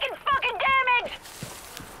 I'm taking fucking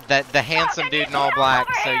damage! The handsome dude in all black.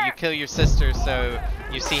 So you kill your sister, so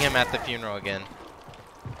you see him at the funeral again.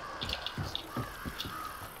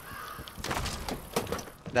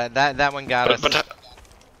 That one got us.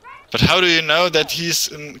 But how do you know that he's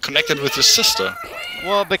connected with his sister?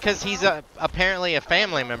 Well, because he's apparently a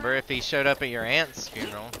family member if he showed up at your aunt's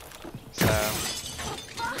funeral. So.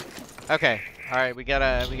 Okay. All right. We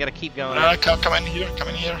gotta keep going. Come in here. Come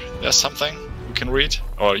in here. There's something you can read,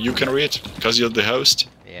 or you can read because you're the host.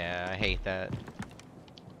 Yeah, I hate that.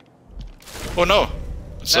 Oh no!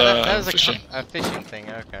 It's that was fishing. a fishing thing.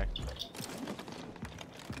 Okay.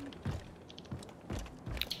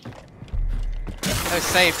 Oh,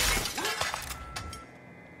 safe.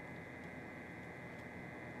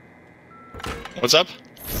 What's up?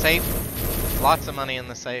 Safe. Lots of money in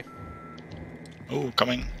the safe. Oh,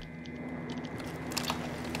 coming.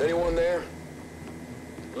 Anyone there?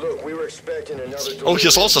 Look, we were expecting another. Oh,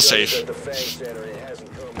 he's also safe. At the Fang Center, and it hasn't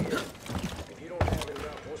come yet. If you don't have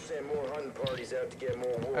enough, we'll send more hunting parties out to get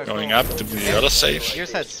more wolves. Going up to the other safe.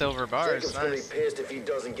 Yours had silver bars. Jacob's gonna be Nice. pissed if he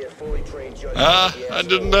doesn't get fully trained judges. Ah, I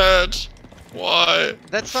did that. Why?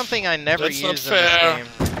 That's something I never That's not use fair. in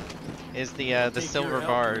this game. Is the silver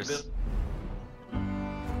bars.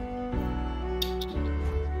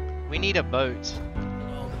 We need a boat.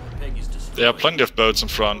 There are plenty of boats in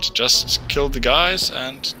front. Just kill the guys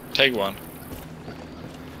and take one.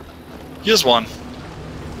 Here's one.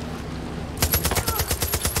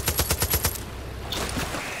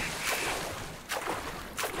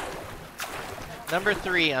 Number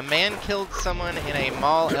 3, a man killed someone in a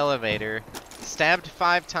mall elevator, stabbed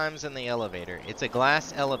 5 times in the elevator. It's a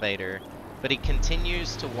glass elevator, but he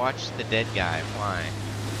continues to watch the dead guy. Why?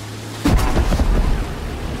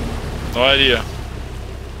 No idea.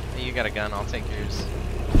 You got a gun, I'll take yours.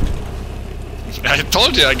 I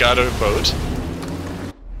told you I got a boat.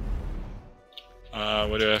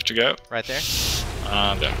 Where do I have to go? Right there. There,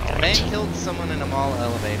 A alright. man killed someone in a mall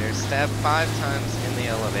elevator, stabbed 5 times in the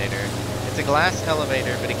elevator. It's a glass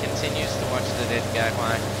elevator, but he continues to watch the dead guy.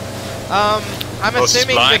 Why? I'm Oh, he's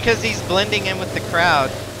assuming blind? because he's blending in with the crowd.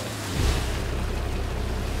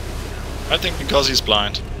 I think because he's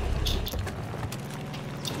blind.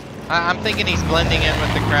 I'm thinking he's blending in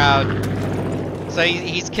with the crowd. So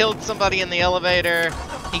he's killed somebody in the elevator.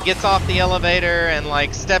 He gets off the elevator and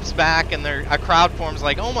like steps back, and a crowd forms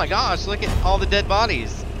like, "Oh my gosh, look at all the dead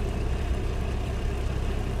bodies!"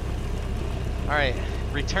 All right,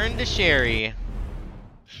 return to Sherry.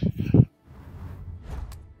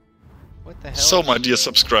 What the hell? So, my dear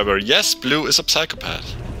subscriber, yes, Blue is a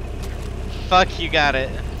psychopath. Fuck, you got it.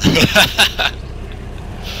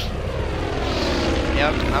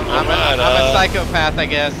 Yep, I'm a psychopath, I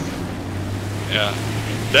guess. Yeah.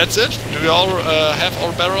 That's it? Do we all have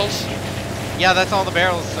all barrels? Yeah, that's all the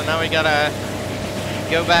barrels, so now we gotta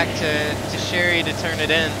go back to Sherry to turn it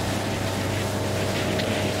in.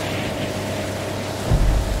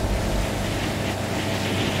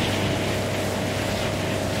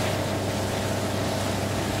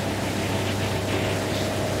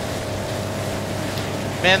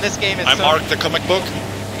 Man, this game is I marked the comic book.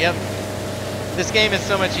 Yep. This game is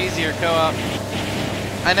so much easier co-op.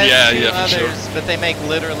 I know Yeah, two yeah, for others, sure. but they make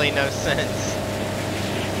literally no sense.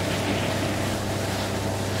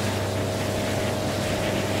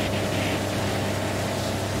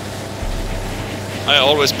 I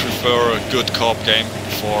always prefer a good co-op game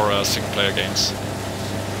for single-player games.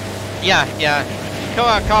 Yeah, yeah.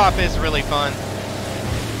 Co-op is really fun.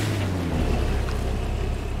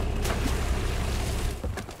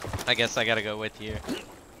 I guess I gotta go with you.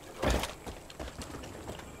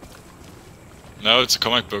 No, it's a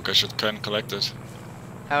comic book. I should kind of collect it.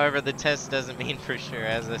 However, the test doesn't mean for sure.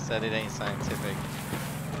 As I said, it ain't scientific.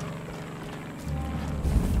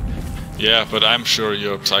 Yeah, but I'm sure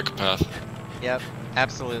you're a psychopath. Yep,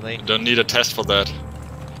 absolutely. You don't need a test for that.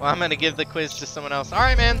 Well, I'm gonna give the quiz to someone else.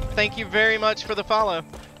 Alright, man. Thank you very much for the follow.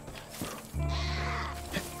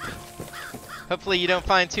 Hopefully you don't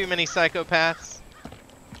find too many psychopaths.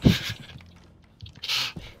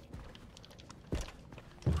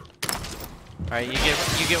 Alright, you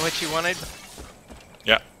get what you wanted?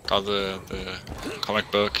 Yeah, got the comic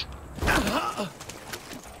book.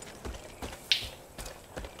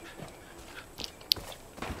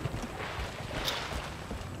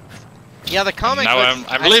 Yeah, the comic Now books,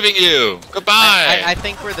 I'm leaving you. Goodbye. I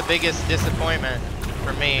think we're the biggest disappointment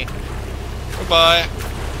for me. Goodbye.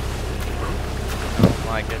 Oh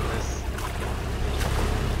my goodness.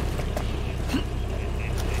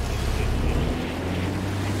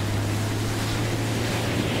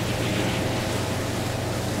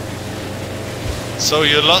 So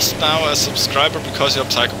you lost now a subscriber because you're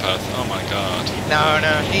a psychopath. Oh my god. No,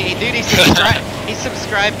 dude, he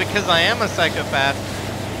subscribed because I am a psychopath.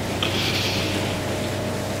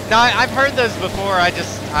 No, I've heard those before.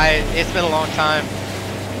 It's been a long time.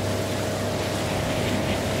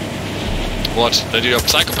 What? That you're a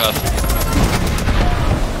psychopath?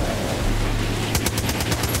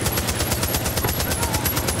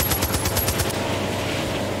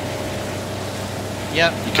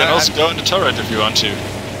 Yep. You can also go in the turret if you want to.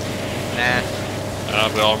 Nah.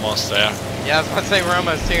 We're almost there. Yeah, I was about to say we're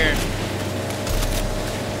almost here.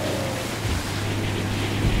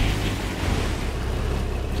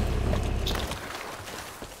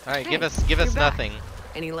 All right, give us nothing.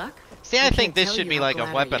 Any luck? See, I think this should be like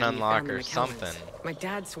a weapon unlock or something. My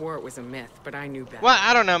dad swore it was a myth, but I knew better. Well,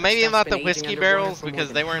 I don't know. Maybe not the whiskey barrels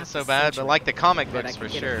because they weren't so bad, but like the comic books for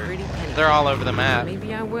sure. They're all over the map.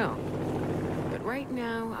 Maybe I will. But right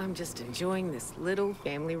now, I'm just enjoying this little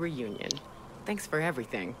family reunion. Thanks for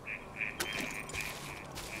everything.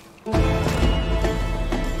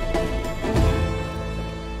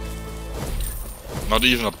 Not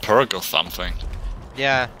even a perk or something.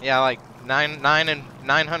 Yeah, like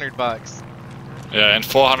 900 bucks. Yeah, and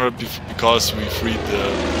 400 because we freed the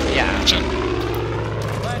region.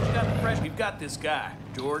 Glad you got the fresh. We've got this guy,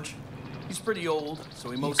 George. He's pretty old, so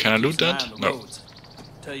he mostly Can I loot keeps an eye that? on the No. roads.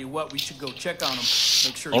 Tell you what, we should go check on him.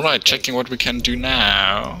 Make sure. All right, he's okay. checking what we can do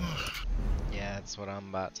now. Yeah, that's what I'm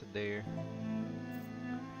about to do.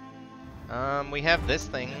 We have this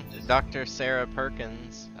thing, Dr. Sarah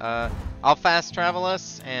Perkins. I'll fast travel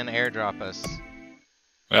us and airdrop us.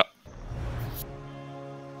 Yeah.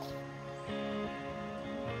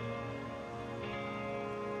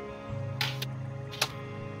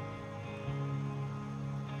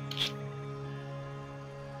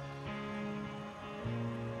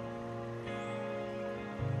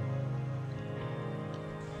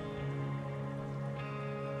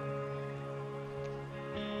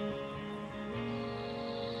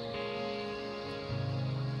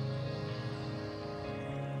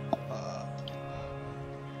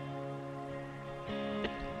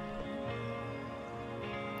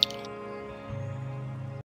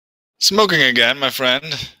 Smoking again, my friend.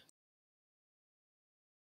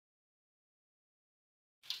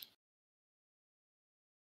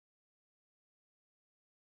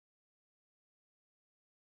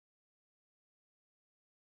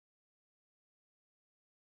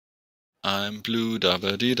 I'm blue,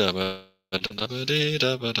 dabba dee dabba dabba dee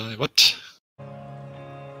dabba die. What?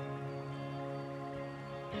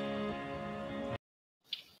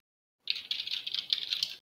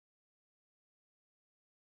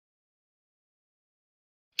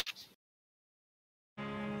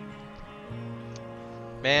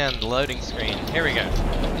 Man, the loading screen. Here we go.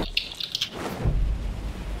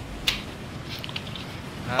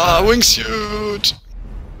 Wingsuit!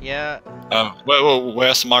 Yeah.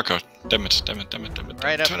 Where's the marker? Damn it.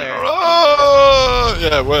 Right up Turn there. it around.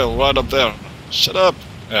 Yeah, well, right up there. Shut up.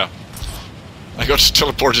 Yeah. I got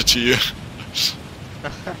teleported to you.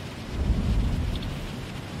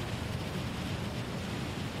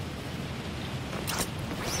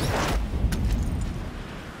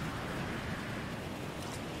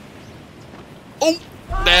 Oh!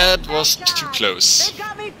 That was too close. They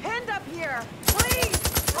got me pinned up here.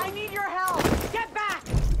 Please, I need your help. Get back!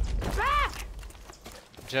 Back!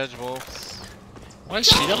 Judge Wolves. Why is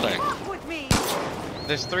she yelling? Fuck with me.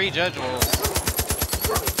 There's 3 Judge Wolves.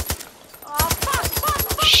 Oh,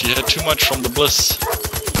 fuck. She had too much from the bliss.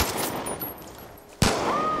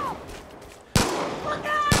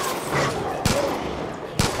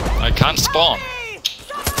 I can't spawn.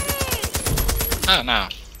 Ah, now.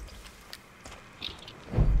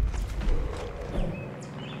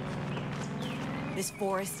 This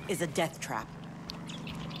forest is a death trap.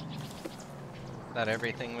 That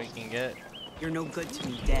everything we can get. You're no good to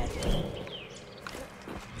me dead.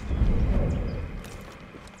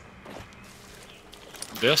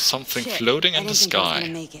 There's something Shit, floating I in the didn't think I was sky.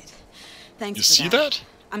 gonna make it. Thanks You for see that?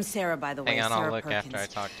 I'm Sarah, by the way. Hang on, Sarah I'll look Perkins. after I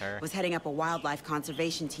talk to her. Was heading up a wildlife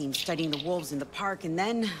conservation team studying the wolves in the park, and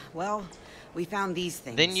then, well, we found these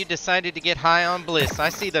things. Then you decided to get high on bliss. I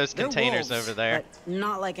see those They're containers wolves, over there. But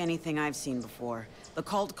not like anything I've seen before. The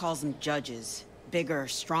cult calls them judges. Bigger,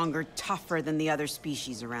 stronger, tougher than the other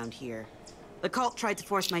species around here. The cult tried to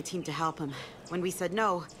force my team to help him. When we said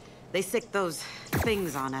no, they sicked those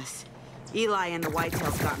things on us. Eli and the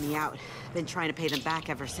Whitetails got me out. Been trying to pay them back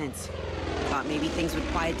ever since. Thought maybe things would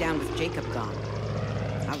quiet down with Jacob gone.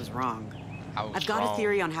 I was wrong. I've got a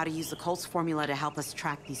theory on how to use the cult's formula to help us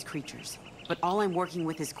track these creatures. But all I'm working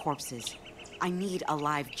with is corpses. I need a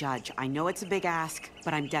live judge. I know it's a big ask,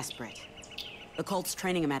 but I'm desperate. The cult's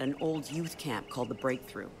training him at an old youth camp called the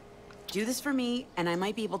Breakthrough. Do this for me, and I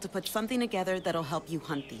might be able to put something together that'll help you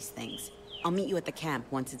hunt these things. I'll meet you at the camp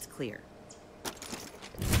once it's clear.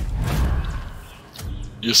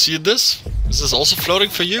 You see this? Is this also floating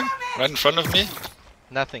for you? Right in front of me?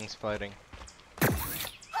 Nothing's floating.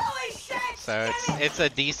 So it's a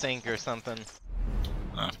desync or something.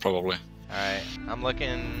 Probably. Alright, I'm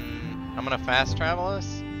gonna fast travel us.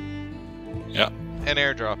 Yeah. And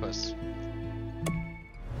airdrop us.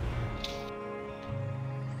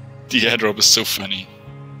 The airdrop is so funny.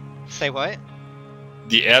 Say what?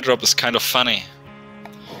 The airdrop is kind of funny.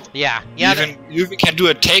 Yeah, You even can do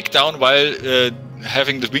a takedown while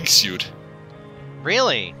having the wingsuit.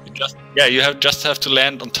 Really? You just have to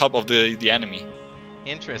land on top of the enemy.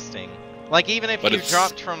 Interesting. Like even if But you it's-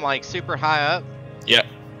 dropped from like super high up? Yeah.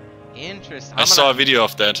 Interesting. I saw a video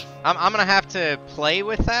of that. I'm gonna have to play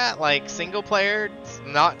with that, like single player,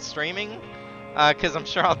 not streaming, cause I'm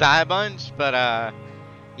sure I'll die a bunch. But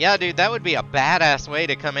yeah, dude, that would be a badass way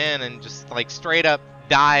to come in and just like straight up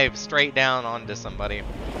dive straight down onto somebody.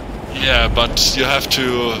 Yeah, but you have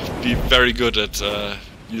to be very good at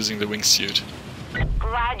using the wingsuit.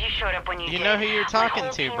 Glad you showed up when you You did. know who you're talking My whole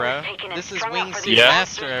to, team bro. was taken and This is strung out for Wingsuit these Yeah.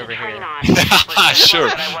 Master monsters over to train here. on. Was just Sure.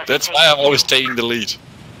 luck that I wasn't That's taken why I'm too. always taking the lead.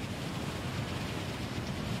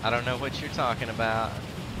 I don't know what you're talking about.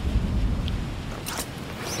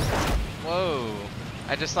 Whoa.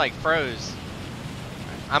 I just like froze.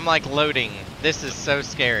 I'm like loading. This is so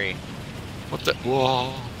scary. What the?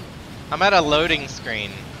 Whoa. I'm at a loading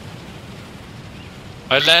screen.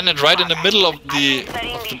 I landed right in the middle of the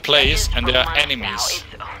place, and there are enemies.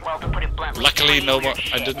 Well, to put it bluntly, Luckily, no one. I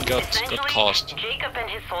shit. didn't got caused. Jacob and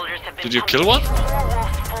his soldiers have been Did you kill one? full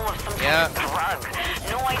of some Yeah. kind of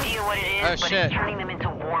drug. No idea what it is, Oh but shit. it's turning them into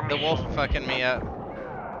war The wolf machines. fucking me up.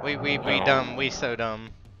 We Oh. dumb. We so dumb.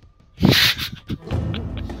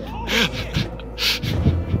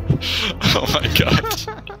 Oh my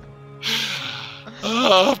god.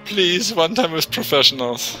 Oh, please, one time with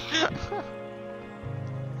professionals.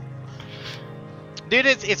 Dude,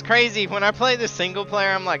 it's crazy. When I play the single player,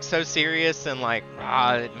 I'm like so serious and like,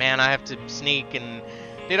 man, I have to sneak and...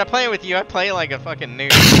 Dude, I play with you, I play like a fucking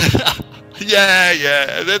noob.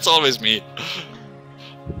 Yeah, that's always me.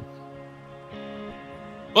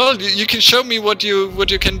 Well, you can show me what you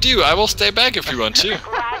can do. I will stay back if you want to.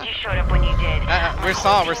 Glad you showed up when you did. We're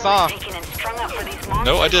saw. Taken and strung up for these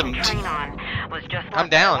No, I monsters to didn't. train on. Was just I'm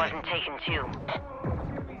luck that I down. wasn't taken too.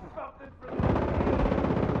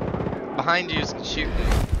 Behind you's shooting.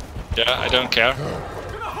 Yeah, I don't care.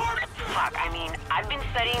 Fuck, I mean, I've been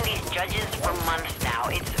studying these judges for months now.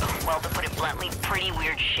 It's, well, to put it bluntly, pretty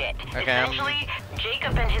weird shit. Okay, Essentially,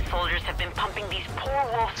 Jacob and his soldiers have been pumping these poor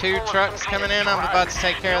wolves Two full of trucks some kind coming of in, I'm drug. about to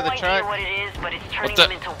take care of the No truck. idea what it is, but it's turning the-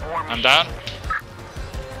 them into war I'm machines. down.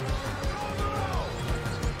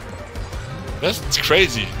 That's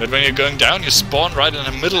crazy. That when you're going down, you spawn right in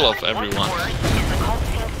the middle of everyone. What's worse is the cult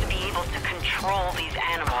seems to be able to control these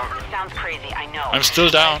animals. It sounds crazy, I know. I'm still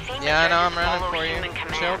down. I've seen the Yeah, I know, I'm judges running follow for you. human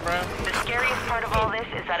commands. Chill, bro. The scariest part of all this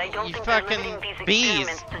is that I don't You think they're fucking limiting these bees.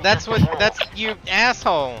 experiments to That's just what, that's, you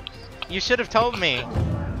asshole. You should have told me.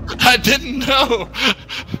 I didn't know.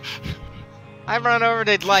 I run over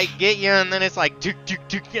to like get you and then it's like tuk tuk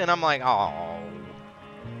tuk and I'm like, oh.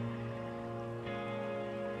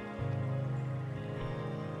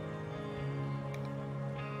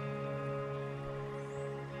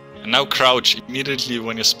 And now crouch immediately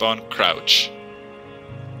when you spawn. Crouch.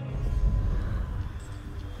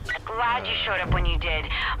 Glad you showed up when you did.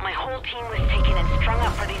 My whole team was taken and strung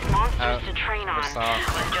up for these monsters to train on. It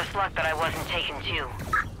was just luck that I wasn't taken too.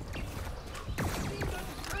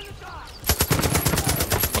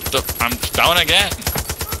 What the? I'm down again.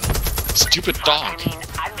 Stupid dog. I mean,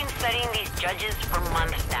 I've been studying these judges for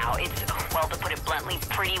months now. It's, well, to put it bluntly,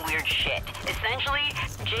 pretty weird shit. Essentially,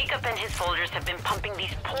 Jacob and his soldiers have been pumping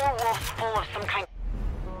these poor wolves full of some kind of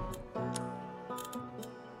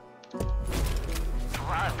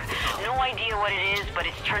drug. No idea what it is, but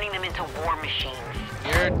it's turning them into war machines.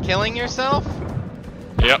 You're killing yourself?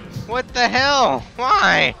 Yep. What the hell?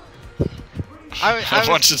 Why? I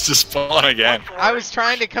wanted to spawn again. I was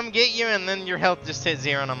trying to come get you and then your health just hit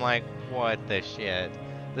 0 and I'm like, what the shit?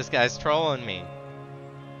 This guy's trolling me.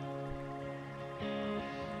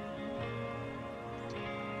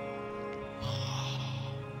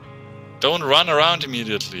 Don't run around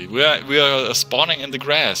immediately. We are spawning in the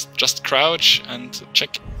grass. Just crouch and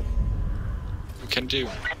check. You can do.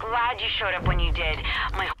 Glad you showed up when you did.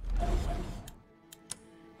 My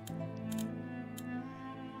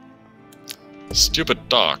Stupid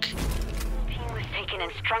dog. team was taken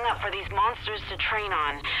and strung up for these monsters to train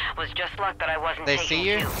on. Was just luck that I wasn't They taking see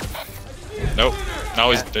you? Nope.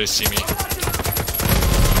 Now they see me.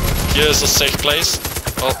 Here's a safe place.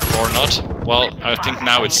 Oh, or not. Well, I think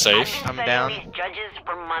now it's safe. I'm down. These judges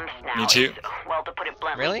for months now. Me too. It's, well, to put it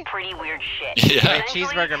bluntly, Really? pretty weird shit. Yeah. Hey,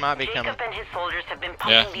 Cheeseburger might be coming. Jacob and his soldiers have been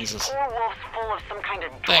Yeah, pumping these Jesus. poor wolves full of some kind of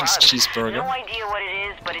drug. Thanks, Cheeseburger. No idea what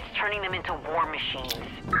it is, but it's turning them into war machines.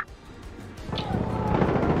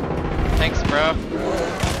 Thanks, bro. I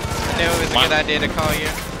knew it was a good idea to call you.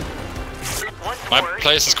 My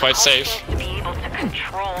place is quite safe. To be able to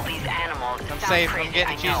control these animals. I'm Sounds safe. crazy, I'm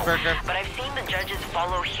getting I know, Cheeseburger. But I've seen the judges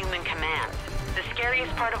follow human commands. The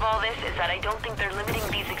scariest part of all this is that I don't think they're limiting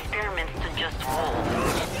these experiments to just wolves.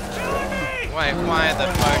 Wait, why the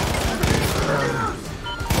fuck?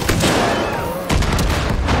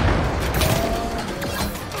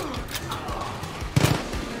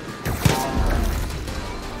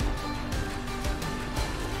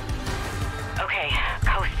 Okay,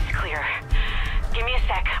 coast is clear. Give me a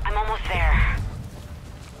sec. I'm almost there.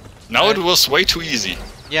 Now it was way too easy.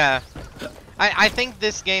 Yeah. I think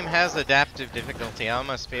this game has adaptive difficulty. I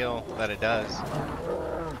almost feel that it does.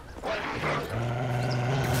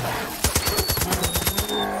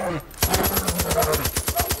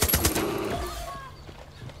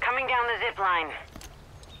 Coming down the zip line.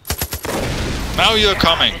 Now you're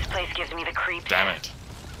coming. This place gives me the creeps. Damn it.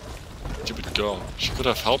 Stupid girl. She could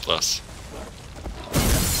have helped us.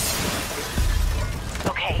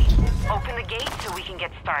 Okay, open the gate so we can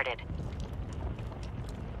get started.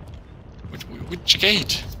 Which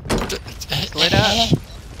gate? It's lit up.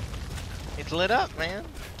 It's lit up, man.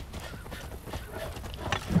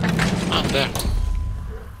 I'm there.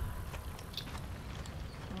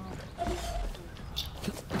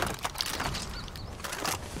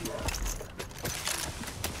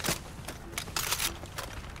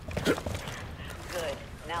 Good.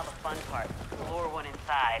 Now the fun part. Lure one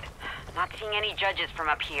inside. Not seeing any judges from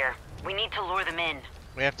up here. We need to lure them in.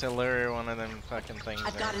 We have to lure one of them fucking things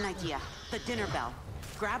I've got in. an idea. The dinner bell.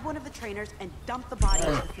 Grab one of the trainers and dump the body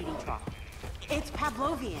into the feeding trough. It's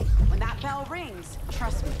Pavlovian. When that bell rings,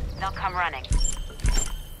 trust me, They'll come running.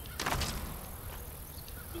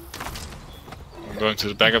 I'm going to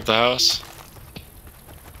the back of the house.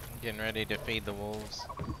 Getting ready to feed the wolves.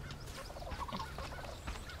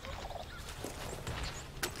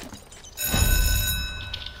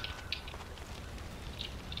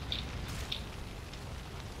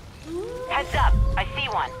 Heads up. I see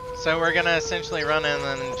one. So we're gonna essentially run in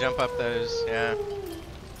and then jump up those, yeah.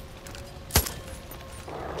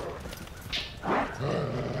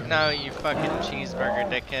 No, you fucking cheeseburger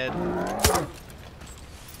dickhead.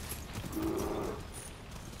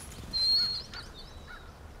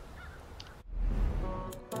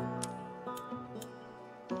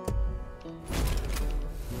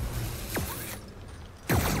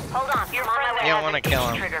 Hold on. Your friend You don't wanna kill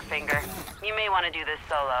him. Trigger finger. You may want to do this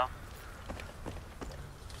solo.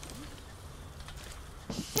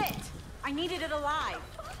 shit! I needed it alive.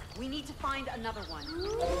 We need to find another one.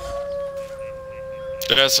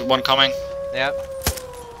 There's one coming. Yep.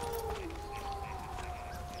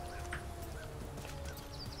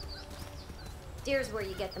 Deer's where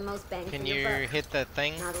you get the most bang Can for you your buck. hit that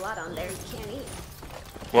thing? Not a lot on there you can't eat.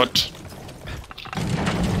 What?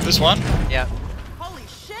 This one? Yep. Holy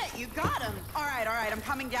shit, you got him! Alright, I'm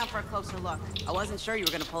coming down for a closer look. I wasn't sure you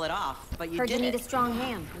were gonna pull it off, but you Heard did you need it. a strong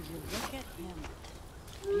hand. Would you look at him?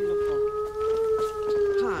 Beautiful.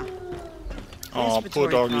 Huh. Oh, poor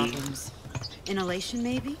Respiratory doggy. problems. Inhalation,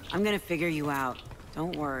 maybe? I'm gonna figure you out.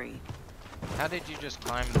 Don't worry. How did you just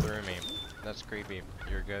climb through me? That's creepy.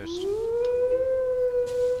 You're a ghost.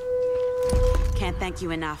 Can't thank you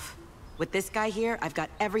enough. With this guy here, I've got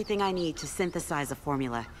everything I need to synthesize a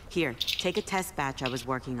formula. Here, take a test batch I was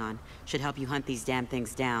working on. Should help you hunt these damn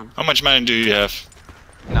things down. How much money do you have?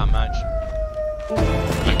 Not much.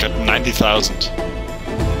 I got 90,000.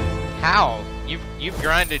 How? You've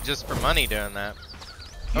grinded just for money doing that.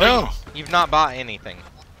 No. You've not bought anything.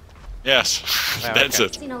 Yes, Oh, that's okay.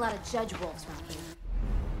 it. Seen a lot of judge wolves around here.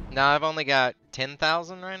 No, I've only got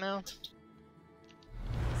 10,000 right now.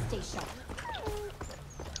 Stay sharp.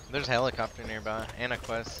 There's a helicopter nearby and a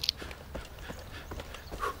quest.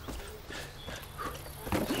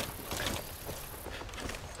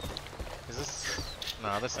 Is this?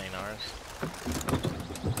 No, this ain't ours.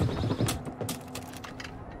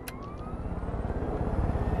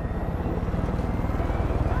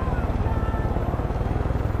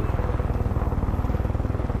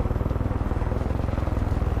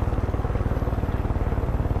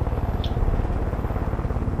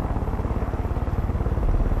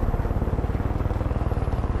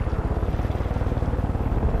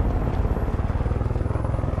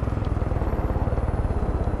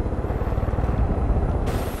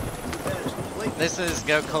 This is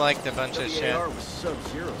go collect a bunch of shit. WAR was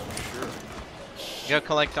Sub-Zero for sure. Go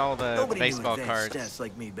collect all the Nobody baseball knew cards. advanced stats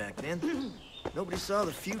like me back then. Nobody saw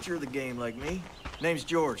the future of the game like me. Name's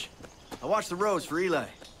George. I watch the roads for Eli.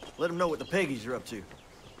 Let him know what the Peggies are up to.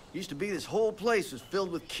 Used to be this whole place was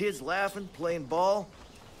filled with kids laughing, playing ball.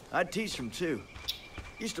 I'd teach them too.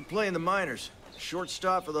 Used to play in the minors.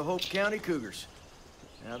 Shortstop for the Hope County Cougars.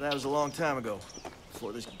 Now that was a long time ago,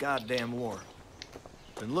 before this goddamn war.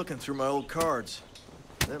 Been looking through my old cards.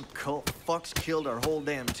 Them cult fucks killed our whole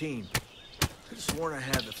damn team. Could've sworn I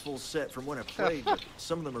had the full set from when I played, but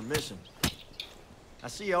some of them are missing. I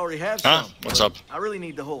see you already have some. What's up? I really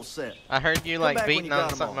need the whole set. I heard you Come like back when beating you got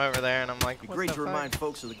on 'em something all. over there, and I'm like, Be what great the to fuck? remind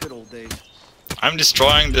folks of the good old days. I'm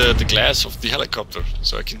destroying the glass of the helicopter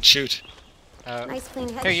so I can shoot. Nice clean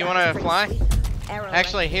headshot. Here, you want to Pretty fly? sweet. Arrow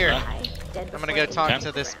Actually, right here. to the eye. Dead I'm gonna before go they talk even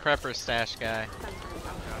to this prepper stash guy.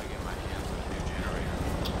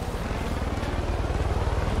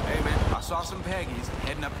 Hey man, I saw some Peggies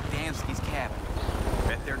heading up to Dansky's cabin.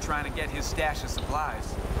 Bet they're trying to get his stash of supplies.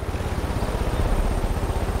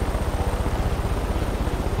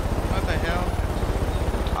 What the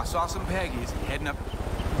hell? I saw some Peggies heading up.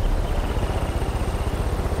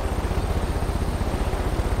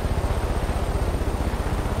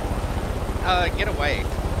 Get away.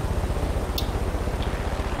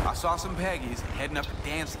 I saw some Peggies heading up to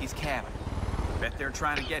Dansky's cabin. Bet they're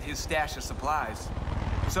trying to get his stash of supplies.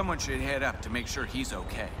 Someone should head up to make sure he's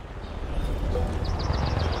okay.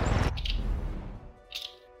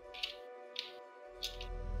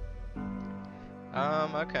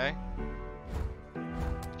 Okay.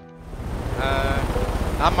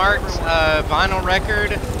 I marked vinyl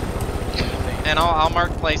record, and I'll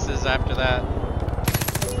mark places after that.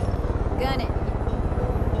 Gun it.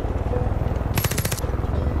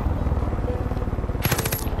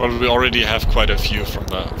 Well, we already have quite a few from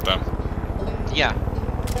of them. Yeah.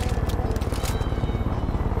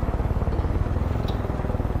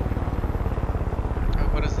 Oh,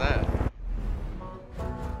 what is that?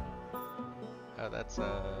 Oh, that's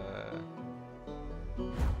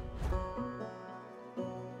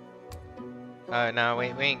Oh no, we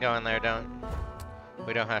ain't going there.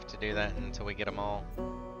 We don't have to do that until we get them all.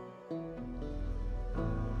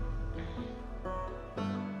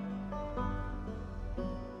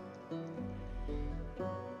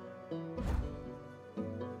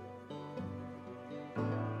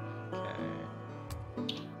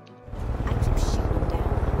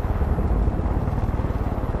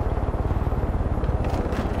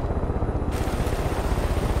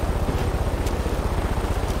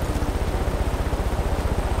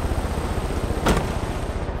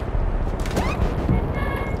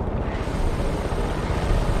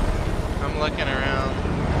 Looking around.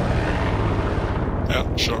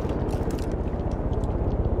 Yeah, sure.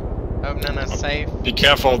 Opening a safe. Be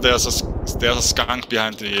careful, there's a skunk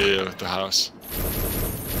behind the house.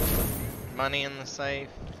 Money in the safe.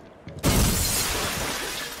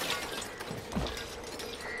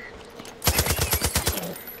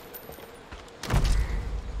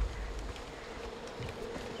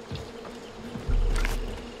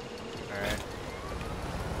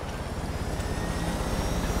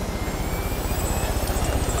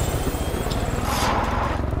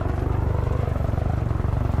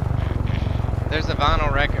 There's a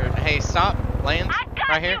vinyl record. Hey, stop, Lance.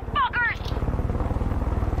 Right here.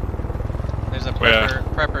 There's a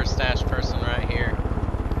prepper stash person right here.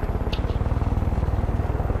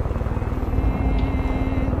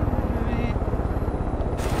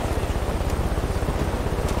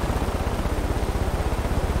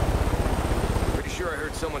 Pretty sure I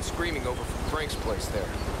heard someone screaming over from Frank's place there.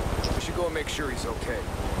 We should go and make sure he's okay.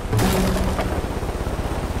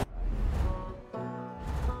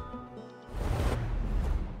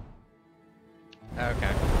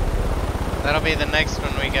 Okay. That'll be the next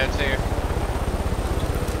one we go to.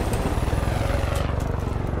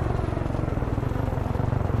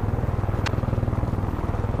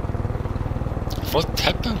 What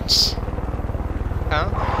happens?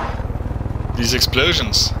 Huh? These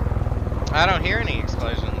explosions. I don't hear any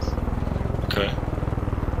explosions. Okay.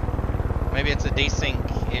 Maybe it's a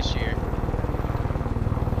desync issue.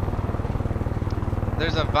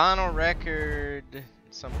 There's a vinyl record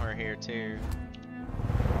somewhere here too.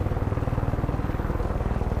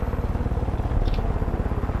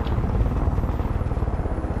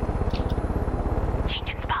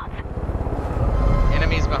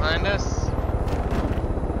 Enemies behind us.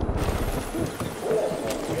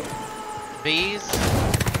 Bees.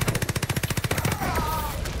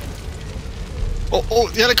 Oh,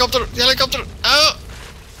 the helicopter! The helicopter! Oh!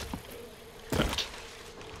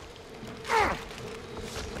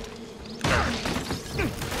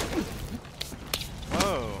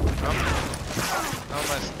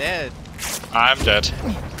 almost dead. I'm dead.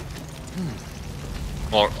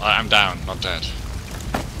 Well, I'm down, not dead.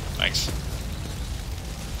 Thanks.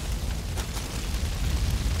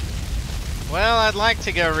 Well, I'd like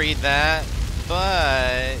to go read that,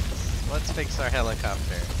 but let's fix our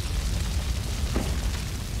helicopter.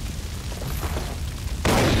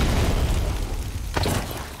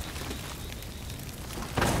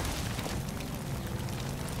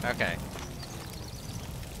 Okay.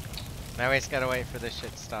 Now we just gotta wait for this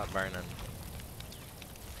shit to stop burning.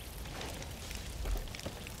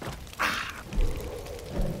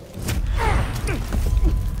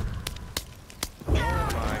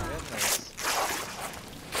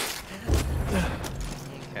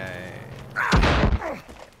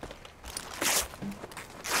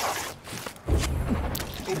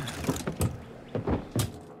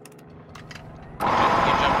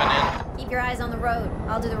 On the road.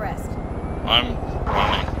 I'll do the rest. I'm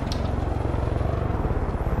running.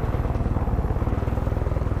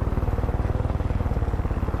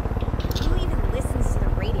 Who even listens to the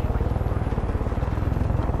radio anymore?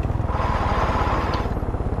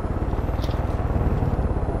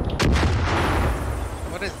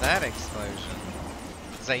 What is that explosion?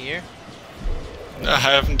 Is that you? I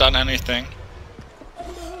haven't done anything.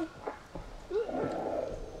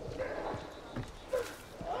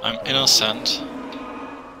 I'm innocent.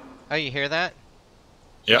 Oh, you hear that?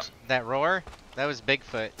 Yeah. That roar? That was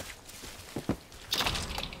Bigfoot.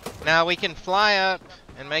 Now we can fly up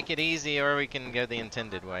and make it easy, or we can go the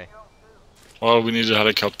intended way. Well, we need a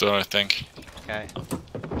helicopter, I think. Okay.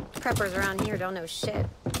 Preppers around here don't know shit.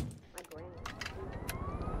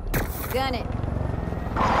 Gun it.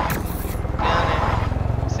 Gun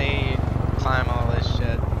it. See, climb all this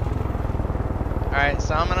shit. Alright,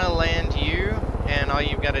 so I'm gonna land you. And all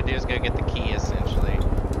you've got to do is go get the key, essentially.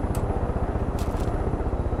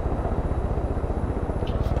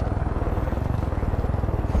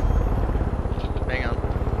 Hang on.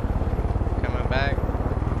 Coming back.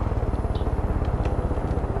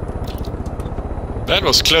 That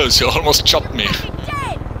was close, you almost chopped me.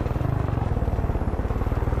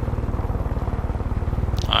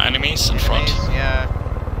 Enemies in front. Yeah.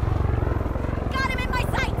 Got him in my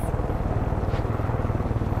sights.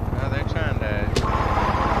 Oh, they're trying to...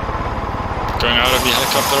 Going out of the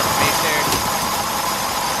helicopter.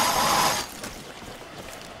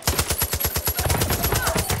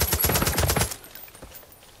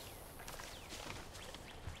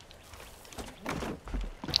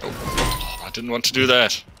 Oh, I didn't want to do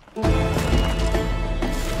that.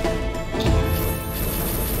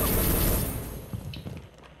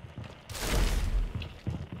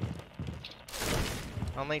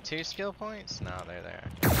 Only 2 skill points? No, they're there.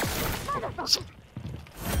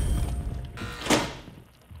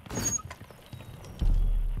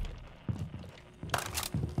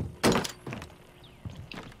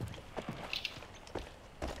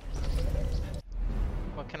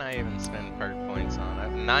 What can I even spend perk points on? I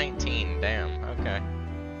have 19, damn, okay.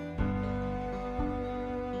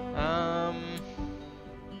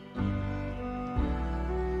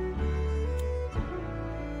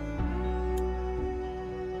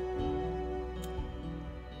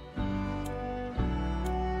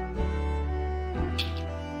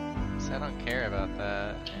 I don't care about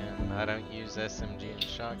that, and I don't use SMG and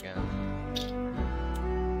shotgun.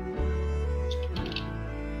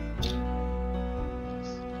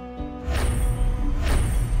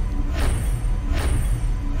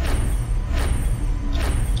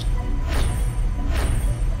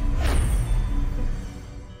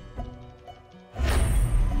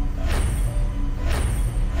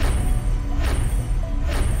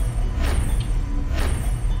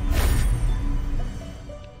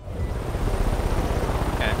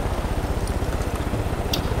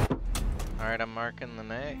 Alright, I'm marking the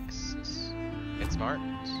next. It's marked.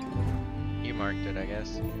 You marked it, I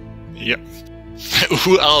guess. Yep.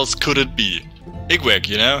 Who else could it be? Igweg,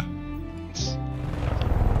 you know?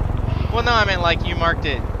 Well, no, I meant like you marked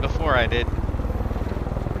it before I did.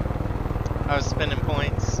 I was spending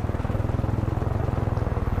points.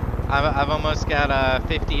 I've almost got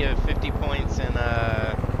 50 of 50 points in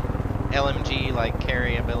LMG like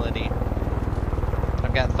carry ability.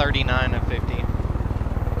 I've got 39 of 50.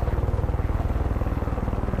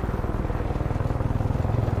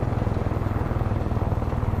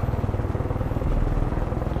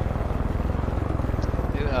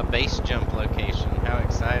 Ooh, a base jump location. How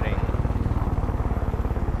exciting.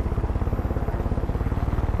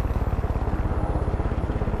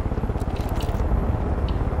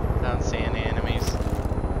 Don't see any enemies.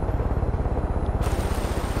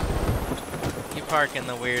 You park in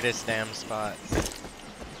the weirdest damn spots.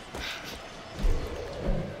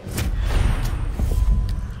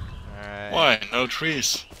 No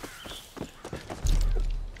trees.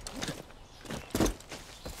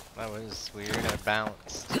 That was weird. I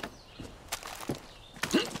bounced.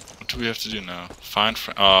 What do we have to do now? Find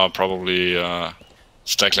probably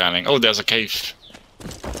stack landing. Oh, there's a cave.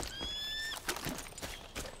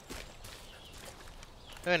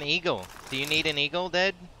 Oh, an eagle. Do you need an eagle,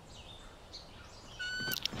 Dead?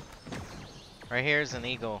 Right here's an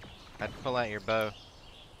eagle. I'd pull out your bow.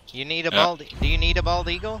 You need a bald. Do you need a bald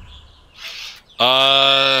eagle?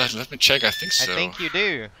 Let me check. I think so. I think you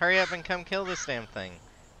do. Hurry up and come kill this damn thing.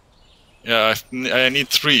 Yeah, I need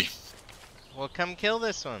 3. Well, come kill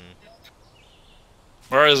this one.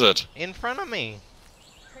 Where is it? In front of me.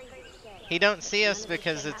 He don't see us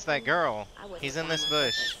because it's that girl. He's in this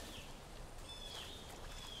bush.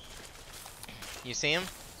 You see him?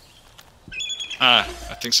 Ah,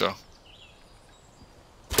 I think so.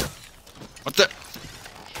 What the?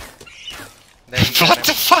 What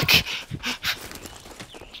the fuck?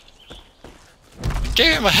 You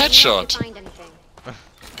gave him a headshot.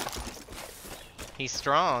 He's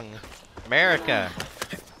strong. America.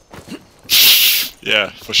 Yeah,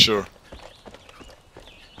 for sure.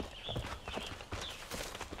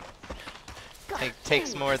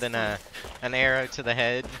 Takes more than an arrow to the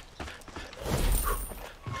head.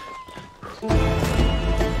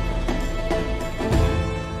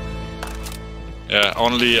 Yeah,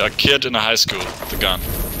 only a kid in a high school with the gun.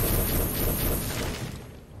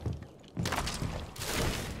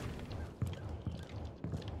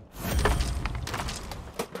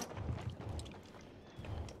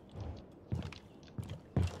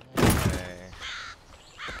 Okay.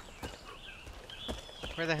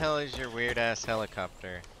 Where the hell is your weird ass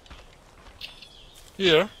helicopter?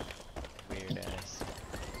 Here. Weird ass.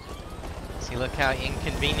 See, look how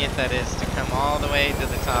inconvenient that is to come all the way to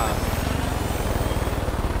the top.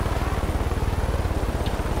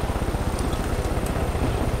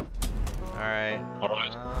 Alright.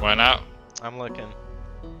 Why not? I'm looking.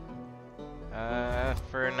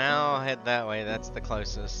 For now, I'll head that way. That's the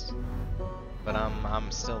closest. But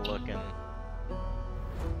I'm still looking.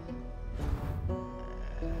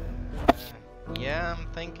 Yeah, I'm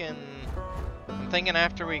thinking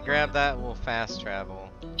after we grab that, we'll fast travel.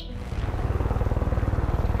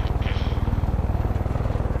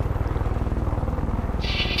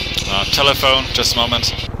 Telephone, just a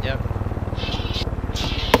moment. Yep.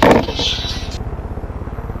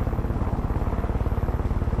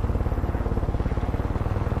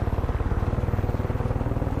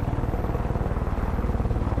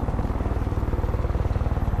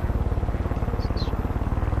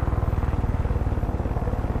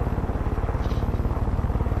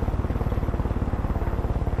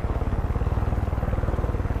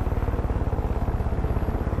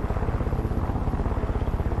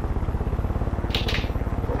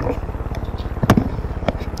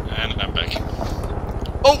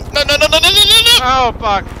 Oh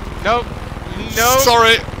fuck! Nope. Nope.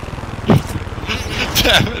 Sorry.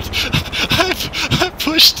 Damn it! I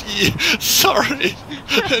pushed E. Sorry.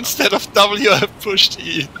 Instead of W, I pushed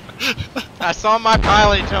E. I saw my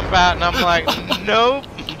pilot jump out, and I'm like, nope.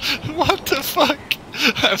 What the fuck?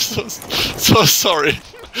 I'm so sorry.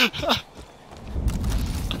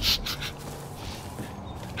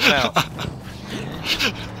 Well,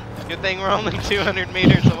 good thing we're only 200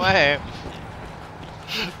 meters away.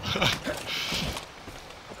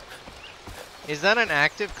 Is that an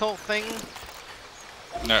active cult thing?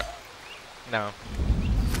 No. No.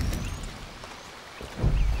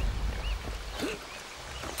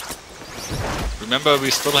 Remember, we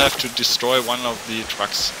still have to destroy one of the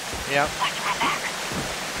trucks. Yep.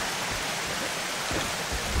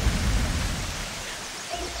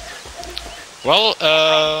 Well,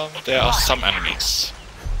 there are some enemies.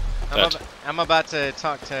 I'm about to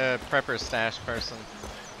talk to Prepper's stash person.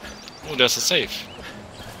 Oh, there's a safe.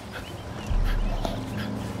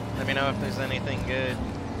 Let me know if there's anything good.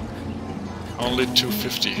 Only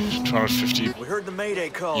 250. We heard the Mayday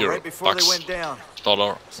call Euro, right before bucks, they went down.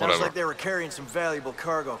 dollar, Sounds whatever. like they were carrying some valuable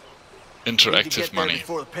cargo. We need to Interactive get there money.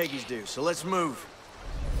 before the Peggies do, so let's move.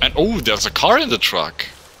 And oh, there's a car in the truck.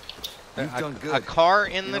 A car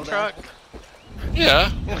in the truck?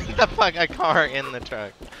 Yeah. What the fuck? A car in the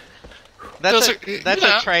truck? That's a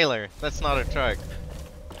trailer. That's not a truck.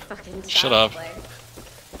 Shut up.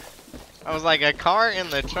 I was like, a car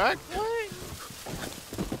in the truck? What?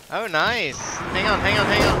 Oh, nice. Hang on.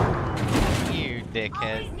 You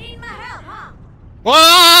dickhead. Whoa,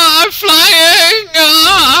 I'm flying!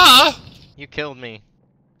 Ah! You killed me.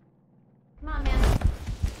 Come on, man.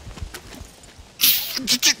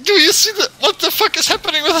 Do you see what the fuck is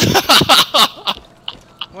happening with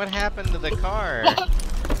What happened to the car?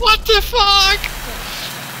 What the fuck?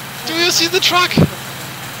 Do you see the truck?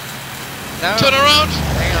 No. Turn around.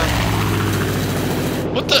 Hang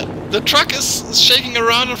on. What the? The truck is shaking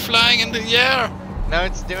around and flying in the air. No,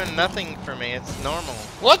 it's doing nothing for me. It's normal.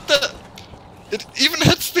 What the? It even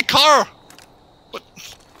hits the car. What?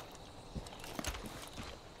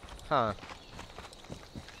 Huh.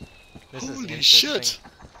 This is Holy interesting. shit.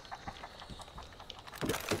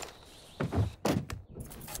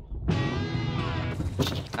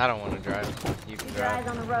 I don't want to drive. You can Keep your eyes drive.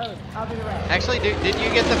 on the road. I'll do the rest. Actually, did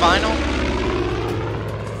you get the vinyl?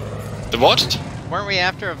 The what? Weren't we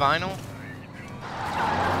after a vinyl?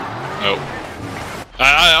 No.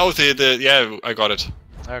 Yeah, I got it.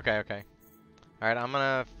 Okay, okay. Alright, I'm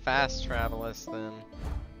gonna fast travel us then.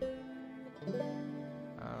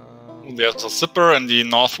 There's a zipper in the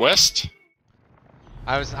northwest.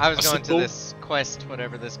 I was going to zipper? this quest,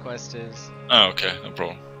 whatever this quest is. Oh, okay, no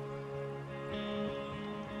problem.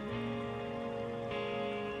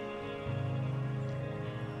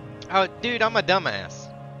 Oh, dude, I'm a dumbass.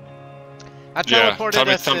 I Yeah, teleported tell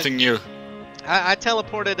me us something new. I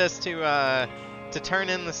teleported us to turn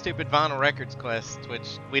in the stupid Vinyl Records quest,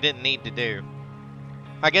 which we didn't need to do.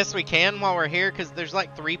 I guess we can while we're here, because there's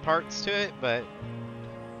like 3 parts to it, but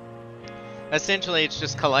essentially it's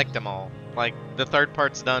just collect them all. Like, the 3rd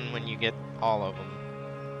part's done when you get all of them.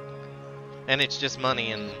 And it's just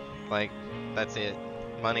money and, like, that's it.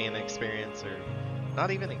 Money and experience, or not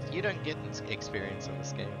even, you don't get experience in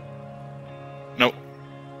this game. Nope.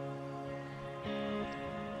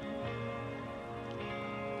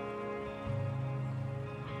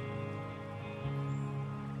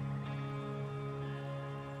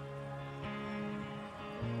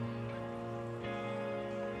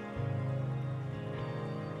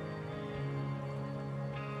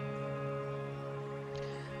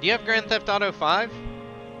 Do you have Grand Theft Auto 5?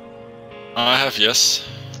 I have, yes.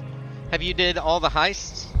 Have you did all the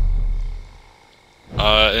heists?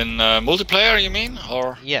 In multiplayer, you mean,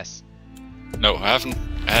 or? Yes. No, I haven't.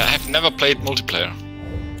 I have never played multiplayer.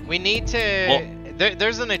 We need to.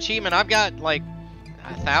 There's an achievement. I've got like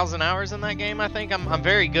 1,000 hours in that game. I think I'm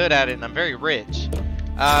very good at it, and I'm very rich.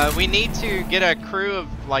 We need to get a crew of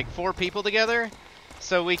like 4 people together,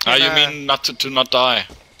 so we can. You mean not to not die?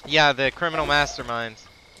 Yeah, the criminal masterminds.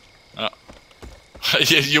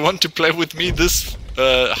 You want to play with me this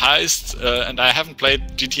heist, and I haven't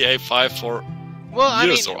played GTA 5 for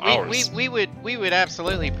years or hours. we would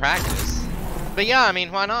absolutely practice. But yeah, I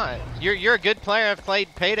mean, why not? You're a good player. I've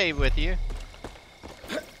played Payday with you.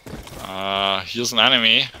 Here's an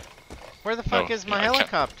enemy. Where the fuck is my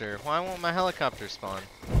helicopter? Why won't my helicopter spawn?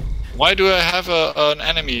 Why do I have an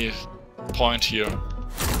enemy point here?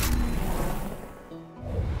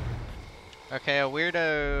 Okay, a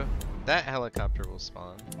weirdo. That helicopter will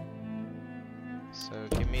spawn. So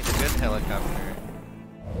give me the good helicopter.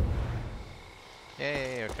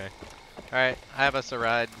 Yay, okay. Alright, I have us a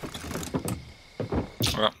ride.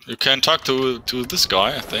 Well, you can talk to this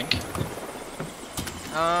guy, I think.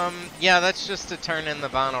 Yeah, that's just to turn in the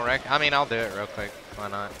vinyl record. I mean, I'll do it real quick. Why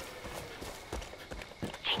not?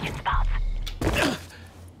 Changing spots.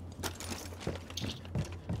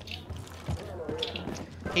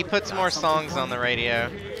 He puts more songs on the radio.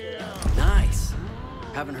 Nice.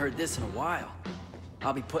 Haven't heard this in a while.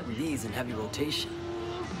 I'll be putting these in heavy rotation.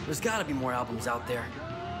 There's gotta be more albums out there.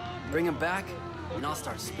 Bring them back, and I'll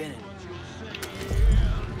start spinning.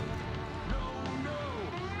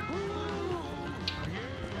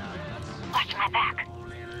 Watch my back.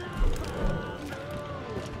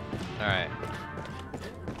 Alright.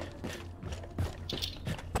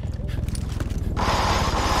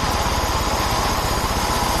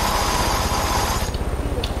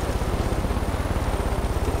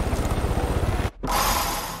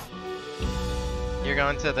 You're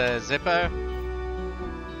going to the Zippo?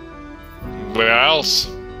 Where else?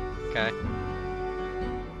 Okay.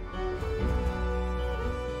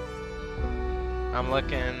 I'm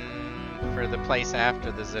looking for the place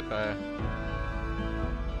after the Zippo.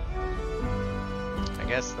 I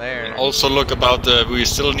guess there. Also look about the. We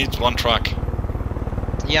still need 1 truck.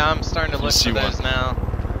 Yeah, I'm starting to look for those now.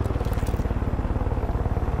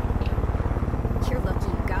 You're lucky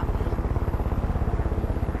you got me.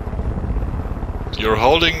 You're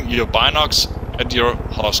holding your binocs at your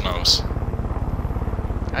horse nose.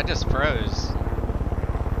 I just froze.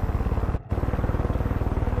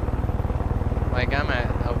 Like I'm at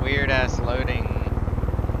a weird ass loading.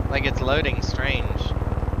 Like it's loading strange.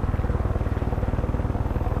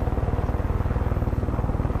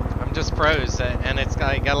 I'm just froze and it's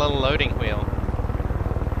got a little loading wheel.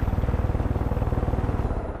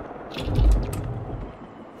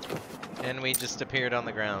 And we just appeared on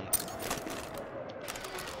the ground.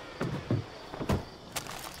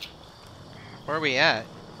 Where are we at?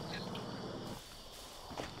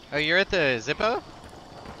 Oh, you're at the Zippo?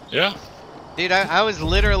 Yeah. Dude, I was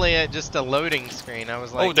literally at just a loading screen. I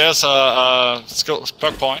was like... Oh, there's a skill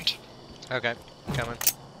perk point. Okay, coming.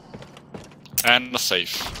 And a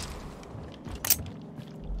safe.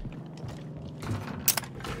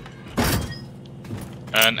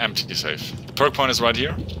 An empty safe. The perk point is right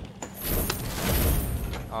here.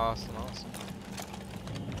 Awesome, awesome.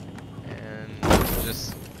 And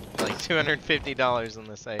just like $250 in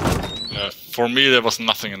the safe. For me, there was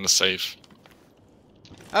nothing in the safe.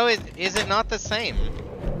 Oh, is it not the same?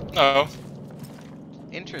 No.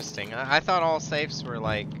 Interesting. I thought all safes were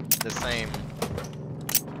like the same.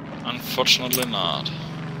 Unfortunately not.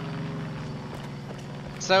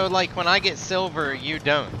 So like when I get silver, you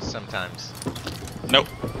don't sometimes? Nope.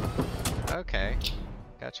 Okay.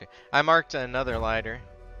 Gotcha. I marked another lighter.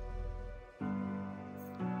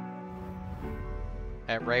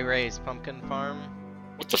 At Ray Ray's pumpkin farm.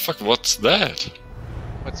 What the fuck? What's that?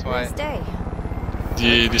 What's what? Nice day.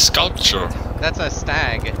 The sculpture. That's a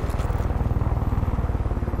stag.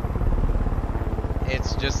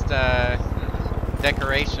 It's just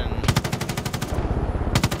decoration.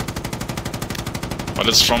 But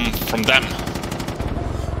it's from them.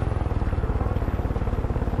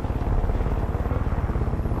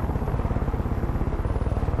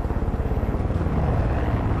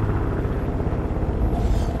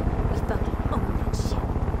 We fucking own that shit.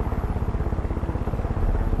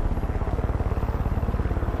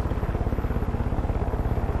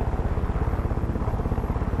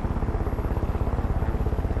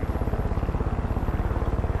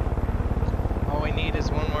 All we need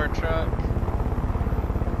is one more truck.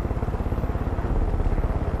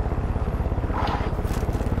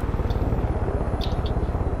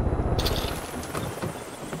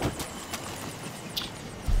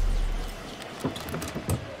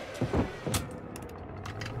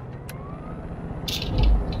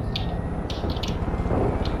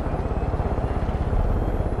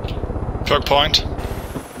 Perk point.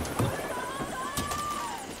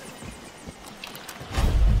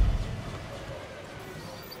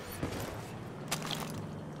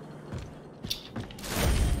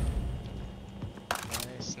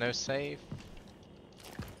 Nice, no safe.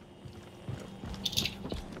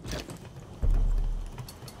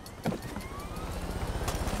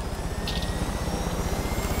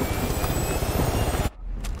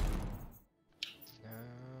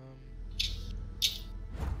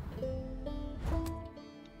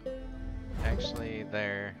 Actually,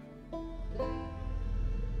 there.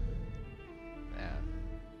 Yeah.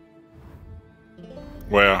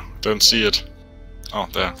 Where? Don't see it. Oh,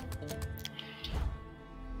 there.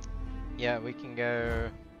 Yeah, we can go.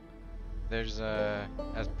 There's a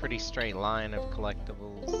pretty straight line of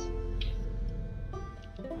collectibles.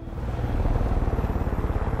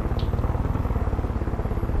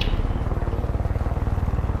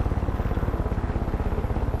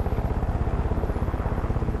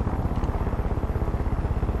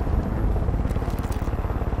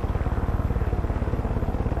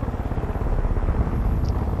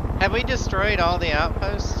 Have we destroyed all the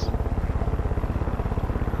outposts?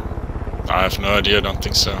 I have no idea, I don't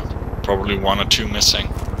think so. Probably one or two missing.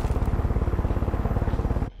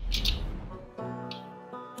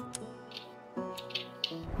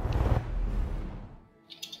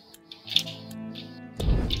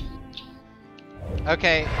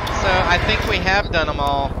 Okay, so I think we have done them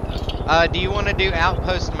all. Do you want to do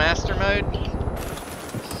Outpost Master Mode?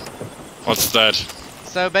 What's that?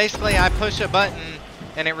 So basically I push a button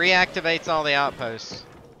and it reactivates all the outposts.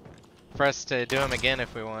 For us to do them again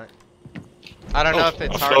if we want. I don't know if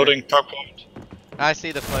it's a harder. floating perk point. I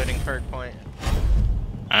see the floating perk point.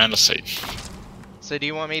 And a safe. So do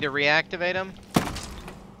you want me to reactivate them?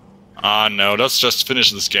 No, let's just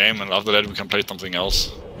finish this game and after that we can play something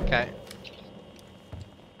else. Okay.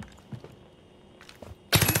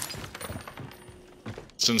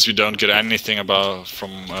 Since we don't get anything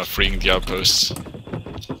from freeing the outposts.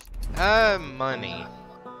 Money.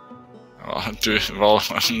 Well,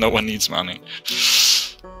 no one needs money.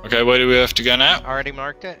 Okay, where do we have to go now? Already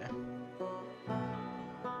marked it?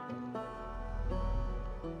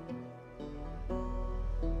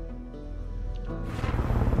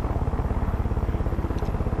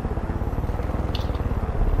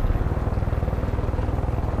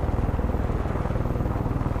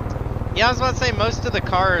 Yeah, I was about to say, most of the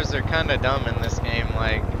cars are kind of dumb in this game,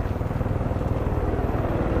 like...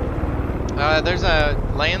 there's a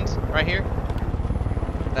land right here.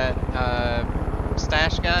 That,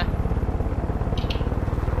 stash guy.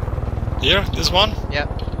 Here, this one? Yep.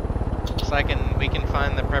 So we can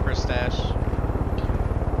find the prepper stash.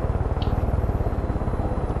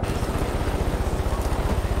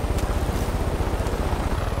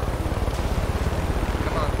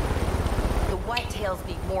 Come on. The Whitetails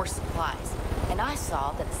need more supplies, and I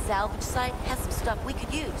saw that the salvage site has some stuff we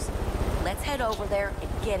could use. Let's head over there and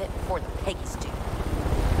get it before the Peggies do.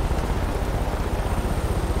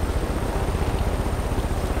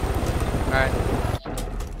 Alright.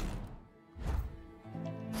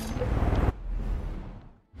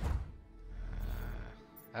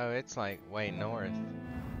 Oh, it's like way north.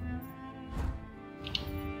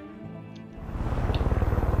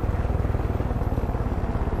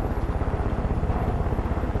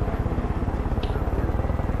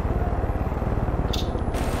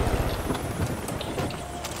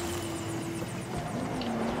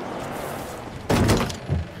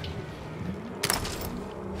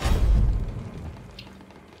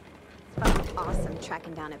 Awesome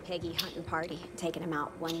tracking down a Peggy hunting party, taking them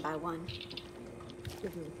out one by one.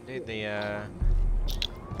 Dude,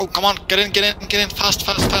 Oh, come on, get in, fast.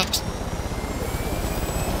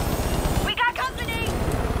 We got company!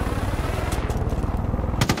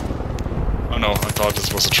 Oh no, I thought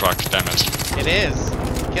this was a truck, damn it. It is.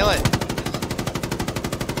 Kill it.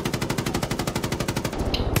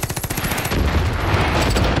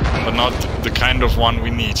 But not the kind of one we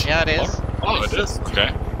need. Yeah, it is. Oh, it is? Okay.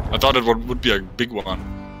 I thought it would be a big one.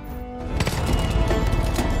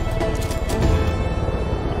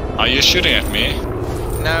 Are you shooting at me?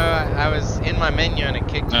 No, I was in my menu and it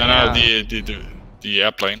kicked me out. The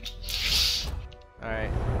airplane.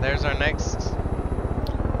 Alright, there's our next.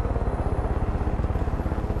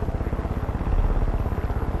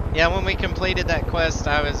 Yeah, when we completed that quest,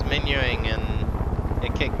 I was menuing and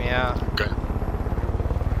it kicked me out. Okay.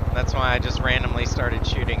 That's why I just randomly started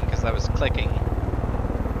shooting, because I was clicking.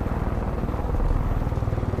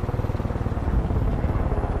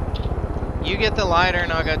 You get the lighter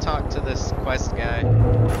and I'll go talk to this quest guy.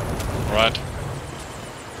 Right.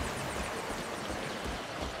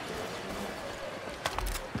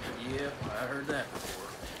 Yep, I heard that before.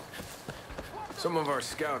 Some of our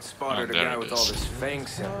scouts spotted a guy with all this Fang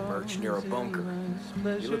Center merch near a bunker.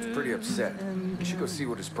 He looks pretty upset. We should go see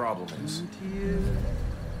what his problem is.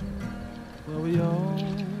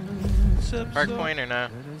 Park point or no?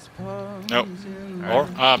 No. Or,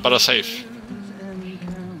 but a safe.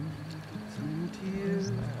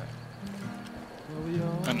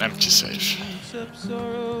 An empty safe. I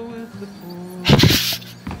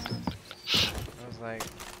was like,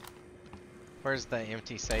 where's the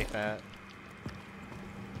empty safe at?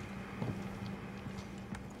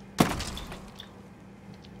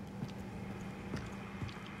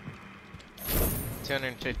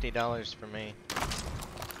 $250 for me.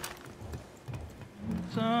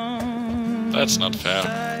 That's not fair.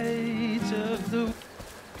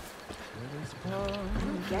 I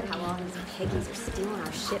don't get how all these Peggies are stealing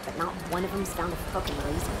our shit, but not one of them's found a fucking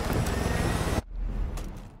reason.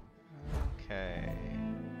 Okay.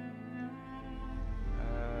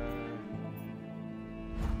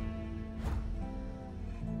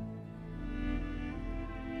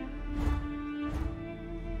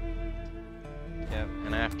 Yep,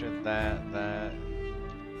 and after that.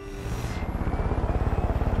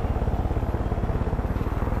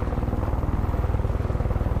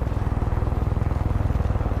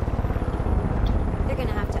 They're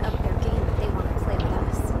gonna have to up their game if they want to play with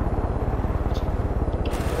us.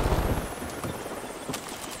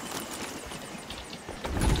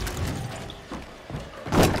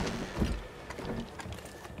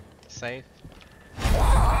 Safe.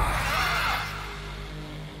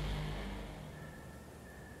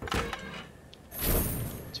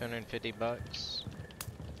 $250.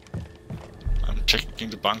 I'm checking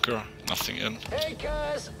the bunker, nothing in. Hey,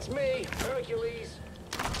 cuz, it's me, Hercules.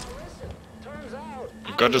 Listen, turns out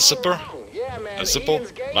You got a zipper? yeah, man, A zipper?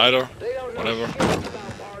 Lighter? Whatever.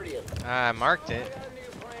 I marked it.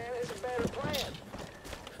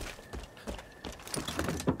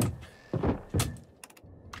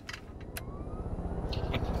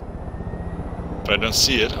 But I don't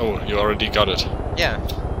see it. Oh, you already got it. Yeah.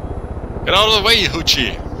 Get out of the way,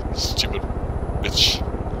 Hoochie! Stupid bitch.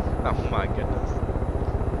 Oh my goodness.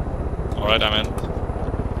 Alright, I'm in.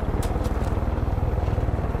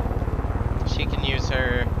 She can use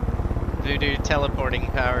her voodoo teleporting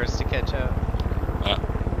powers to catch up.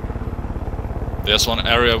 There's one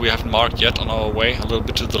area we haven't marked yet on our way, a little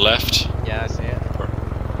bit to the left. Yeah, I see it.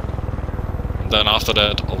 And then after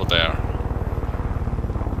that, over there.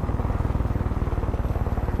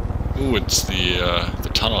 Ooh, it's the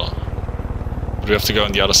tunnel. But we have to go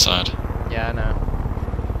on the other side. Yeah, I know.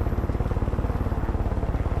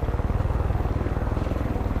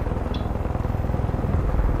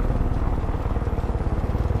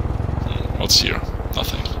 What's here?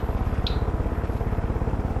 Nothing.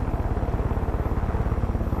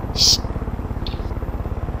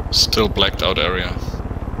 Still blacked out area.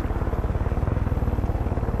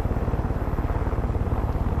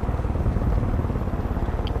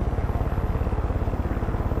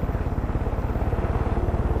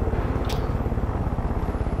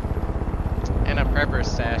 And a prepper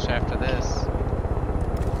stash after this.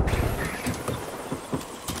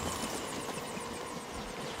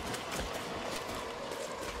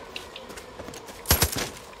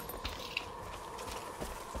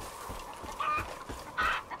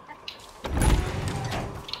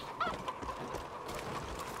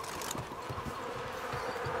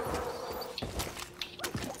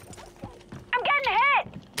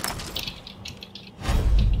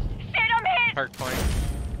 Park point.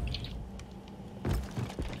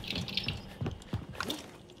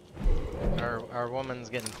 Our woman's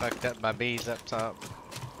getting fucked up by bees up top.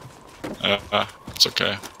 It's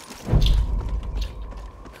okay.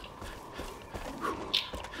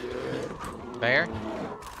 Bear?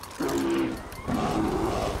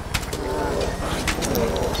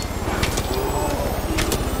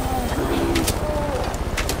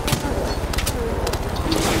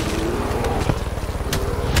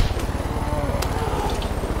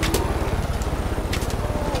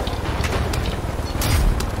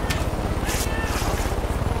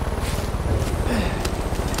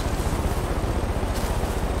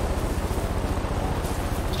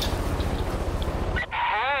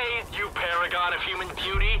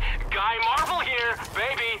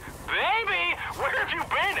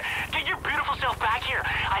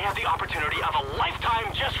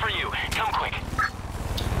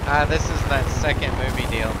 This is that second movie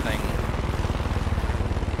deal thing.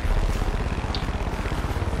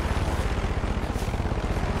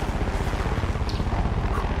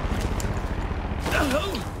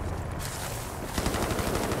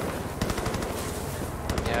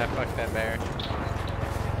 Yeah, fuck that bear.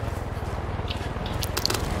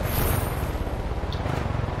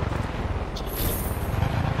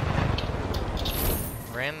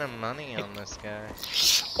 Random money on this guy.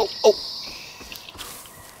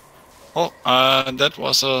 Oh, that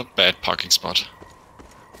was a bad parking spot.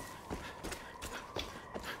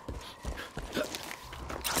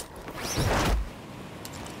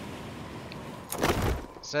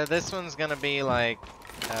 So this one's gonna be like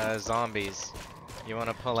zombies. You want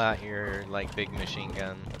to pull out your like big machine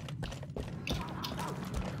gun.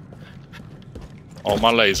 Oh,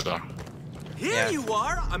 my laser. Here you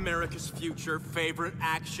are, America's future favorite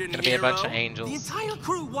action Gonna be hero. a bunch of angels. The entire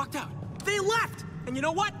crew walked out. They left, and you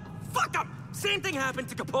know what? Fuck them! Same thing happened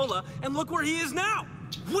to Coppola, and look where he is now!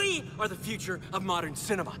 We are the future of modern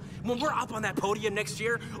cinema. When we're up on that podium next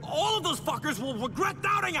year, all of those fuckers will regret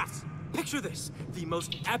doubting us! Picture this, the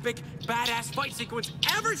most epic, badass fight sequence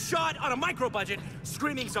ever shot on a micro-budget,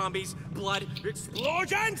 screaming zombies, blood,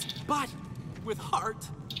 explosions, but with heart.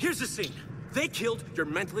 Here's the scene. They killed your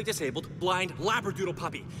mentally disabled, blind Labradoodle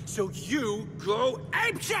puppy. So you go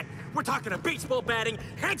apeshit! We're talking a baseball batting,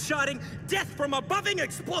 headshotting, death from a buffing,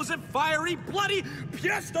 explosive, fiery, bloody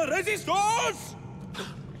pièce de résistance!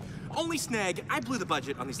 Only snag, I blew the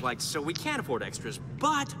budget on these lights, so we can't afford extras,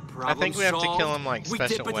 but problem I think we have solved. to kill him like We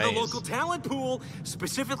special dip into ways. the local talent pool,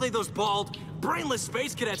 specifically those bald, brainless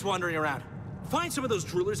space cadets wandering around. Find some of those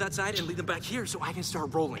droolers outside and lead them back here so I can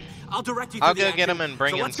start rolling. I'll direct you through I'll the go action. get him and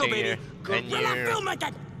bring So him let's to go, you, baby. and Guerrilla you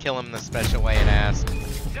filmmaking! kill him the special way and ask.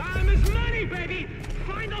 Time is money, baby!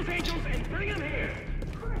 Find those angels and bring them here!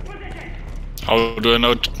 How do I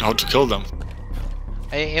know how to kill them?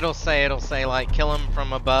 It'll say like kill him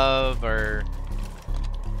from above, or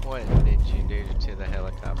what did you do to the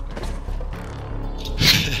helicopter?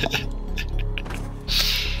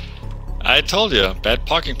 I told you, bad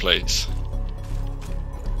parking place.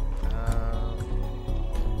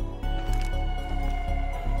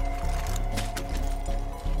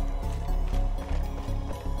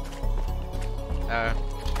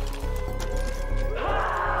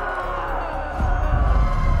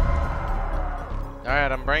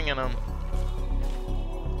 Alright, I'm bringing them.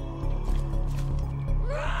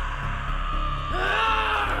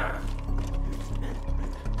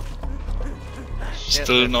 Shit,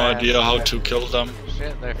 Still they're no fast. idea how to kill them.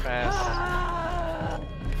 Shit, they're fast.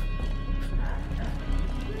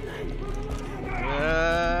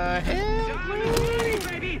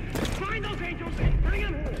 Baby! Find those angels and bring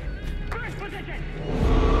them here! First position!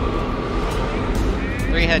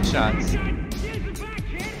 3 headshots.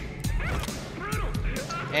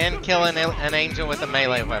 And kill an angel with a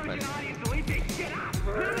melee weapon.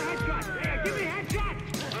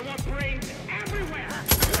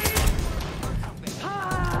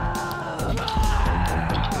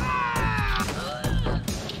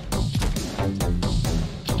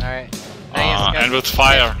 And with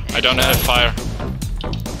fire. I don't have fire.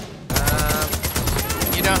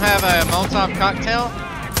 You don't have a Molotov cocktail?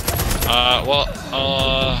 Well,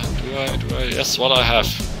 do I? Yes, what I have.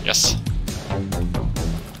 Yes.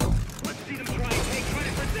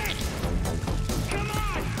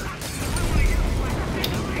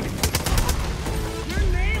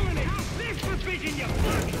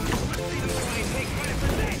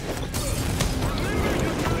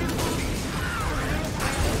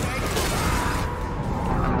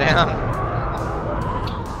 I'm down.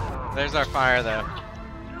 There's our fire, though.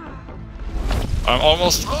 I'm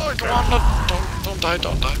almost. Oh, come on! Don't die!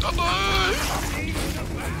 Don't die! Don't die!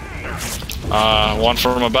 One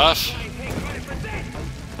from above.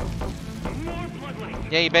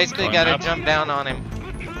 Yeah, you basically Going gotta up. jump down on him.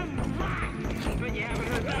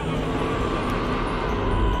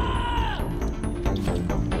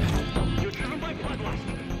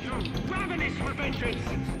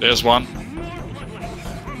 There's one.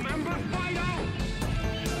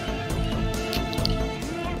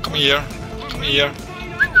 Come here. Come here.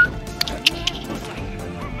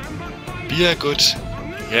 Be a good.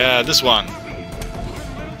 Yeah, this one.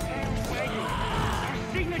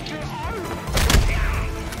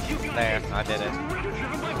 There, I did it.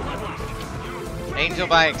 Angel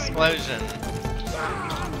by explosion.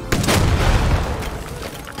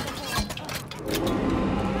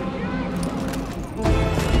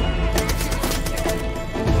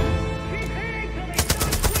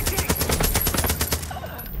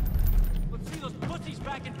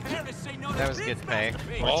 That was good pay.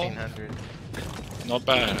 1400. Not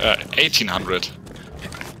bad. 1800.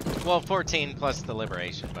 Well, 14 plus the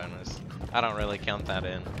liberation bonus. I don't really count that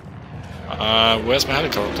in. Where's my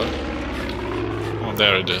helicopter? Oh,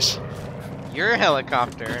 there it is. Your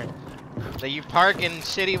helicopter that you park in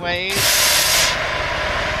shitty ways.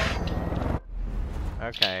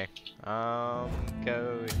 Okay.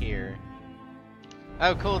 Go here.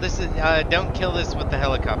 Oh, cool. This is don't kill this with the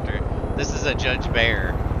helicopter. This is a Judge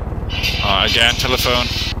Bear. Again, telephone.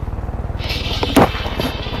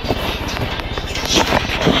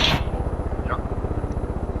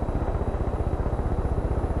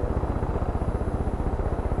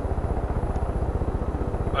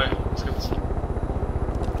 Hi, was gibt's?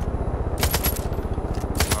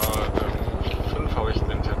 5 habe ich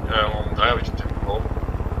den Termin, um 3 habe ich den Termin gebraucht.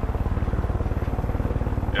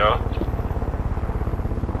 Ja.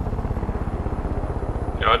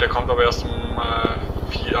 Ja, der kommt aber erst um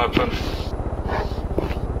 4, halb 5.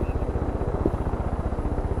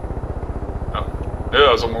 Ja,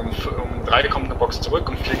 also um 3 kommt eine Box zurück,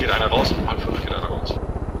 um 4 geht einer raus, um halb 5 geht einer raus.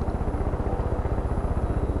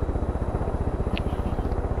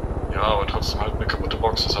 Ja, aber trotzdem halt eine kaputte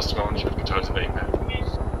Box, das hast du mir auch nicht mitgeteilt in der E-Mail.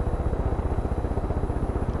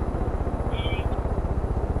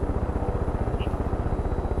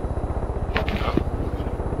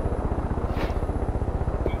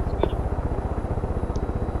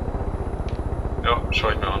 Ja, schau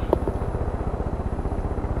ich mir an.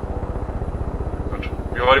 Gut.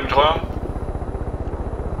 Wie war die Betreuung?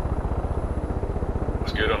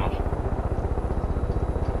 Was geht da noch?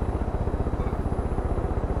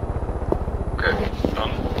 Okay,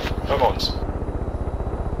 dann hören wir uns.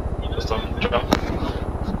 Bis dann. Ciao.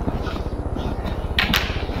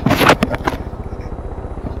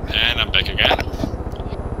 And I'm back again.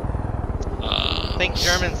 I think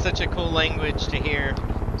German's such a cool language to hear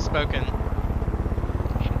spoken.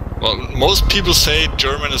 Well, most people say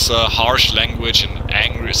German is a harsh language and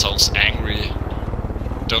angry, sounds angry.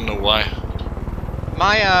 Don't know why.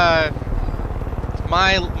 My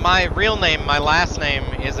real name, my last name,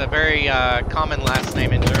 is a very common last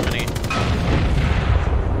name in Germany.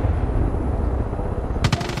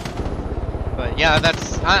 But yeah,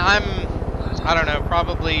 that's I don't know,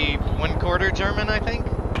 probably 1/4 German, I think.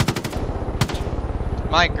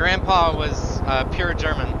 My grandpa was pure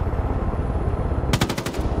German.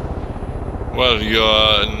 Well,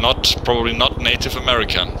 you're probably not Native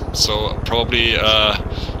American, so probably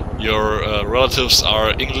your relatives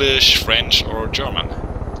are English, French, or German.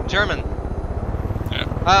 German. Yeah.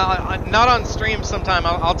 Not on stream sometime.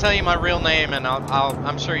 I'll tell you my real name, and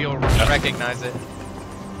I'm sure you'll recognize it.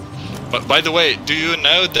 But by the way, do you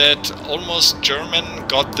know that almost German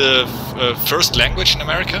got the first language in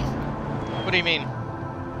America? What do you mean?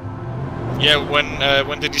 Yeah,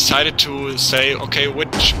 when they decided to say, okay,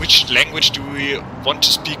 which language do we want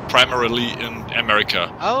to speak primarily in America?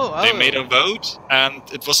 Oh. They made a vote, and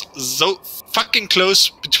it was so fucking close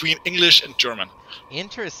between English and German.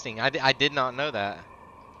 Interesting. I did not know that.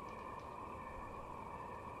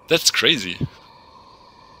 That's crazy.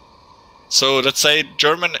 So let's say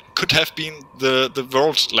German could have been the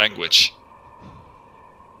world language.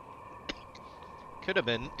 Could have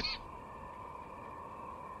been.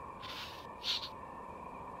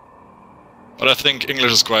 But I think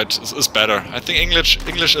English is better. I think English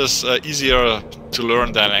is easier to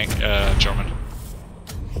learn than German.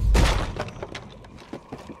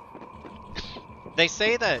 They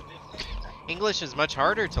say that English is much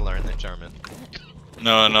harder to learn than German.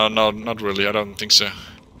 No, not really. I don't think so.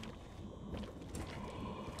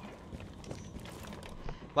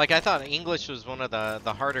 Like, I thought English was one of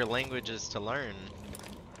the harder languages to learn.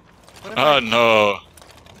 Oh no.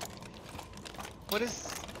 What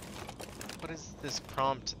is this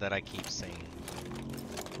prompt that I keep seeing?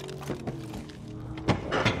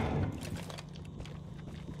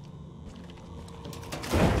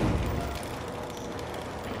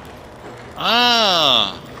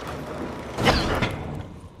 Ah.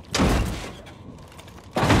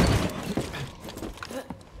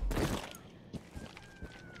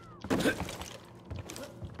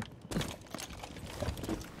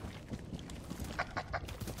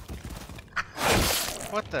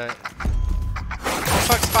 What the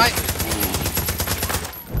fuck's fighting?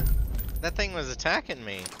 That thing was attacking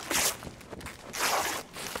me.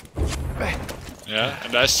 Yeah,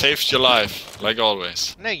 and I saved your life, like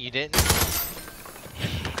always. No, you didn't.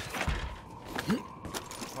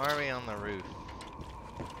 Why are we on the roof?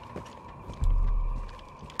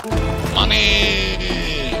 Money!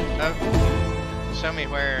 Oh, show me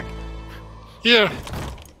where. Here!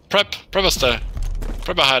 Prepper stay.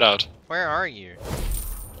 Prepper hideout. Where are you?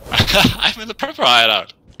 I'm in the prepper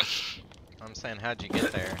hideout. I'm saying, how'd you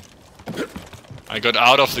get there? I got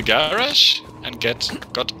out of the garage and got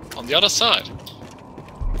on the other side.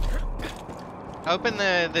 Open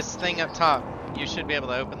this thing up top. You should be able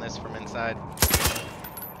to open this from inside.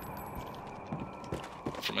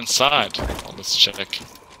 From inside? Oh, let's check.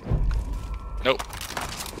 Nope.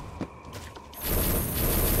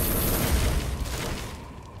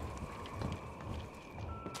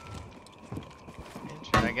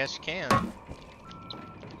 I guess you can.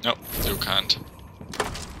 Nope, you can't.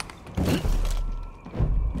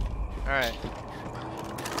 Alright.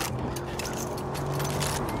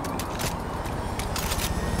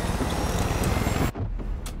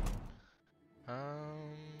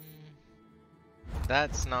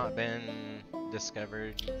 That's not been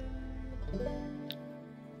discovered.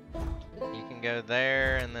 You can go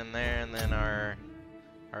there, and then our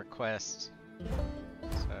quest.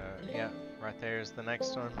 So yeah, right there is the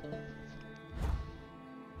next one.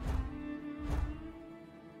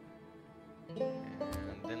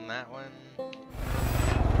 And then that one.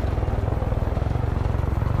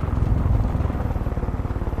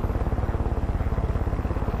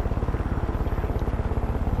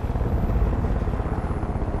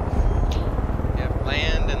 Yep,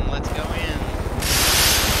 land and let's go in.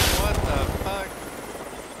 What the fuck?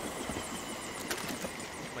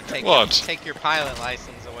 I'm gonna take your pilot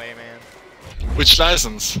license away, man. Which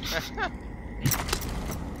license?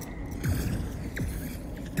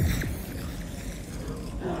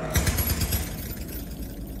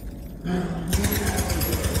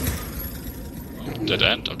 Dead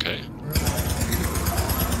end, okay.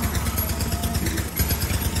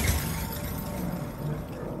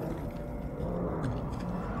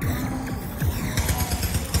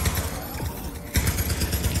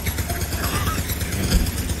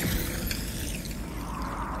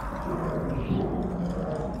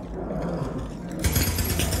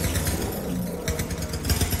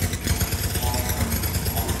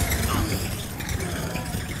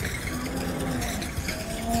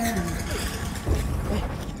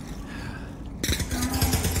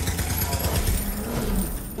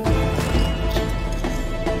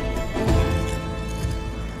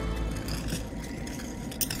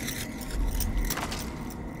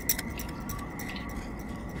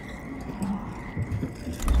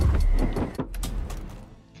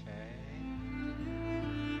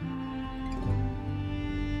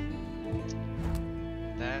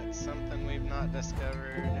 Something we've not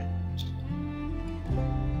discovered.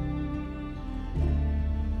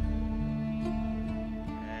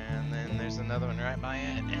 And then there's another one right by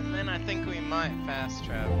it. And then I think we might fast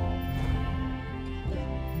travel.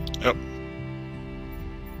 Yep.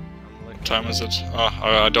 What time is it? Oh,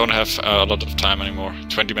 I don't have a lot of time anymore.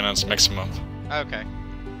 20 minutes maximum. Okay.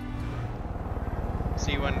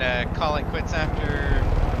 So you want to call it quits after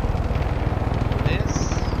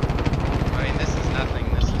this? I mean, this is nothing.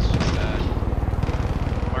 This is just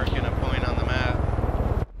marking a point on the map.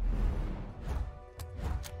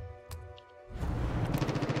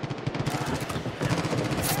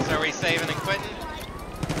 So are we saving and quitting?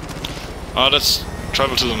 Let's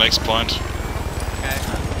travel to the next point. Okay.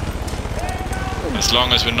 As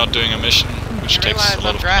long as we're not doing a mission. which You takes realize a lot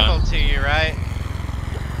I'm of grappled time. to you, right?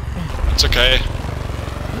 It's okay.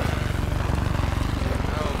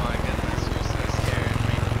 Oh my goodness, you're so scaring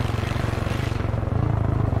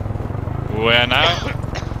me. Where now?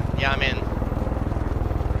 Yeah, I'm in.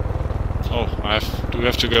 Oh, do we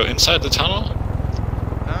have to go inside the tunnel?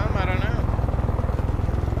 I don't know.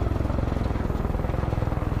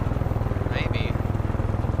 Maybe.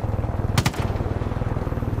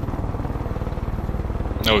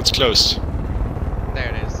 No, it's closed.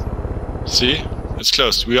 There it is. See? It's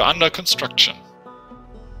closed. We are under construction.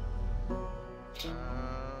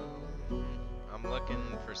 I'm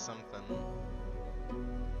looking for something.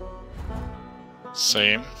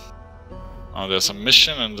 Same. Oh, there's a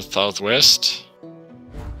mission in the southwest.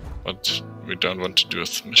 But we don't want to do a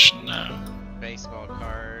mission now. Baseball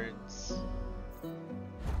cards.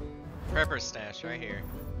 Prepper stash right here.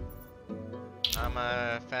 I'm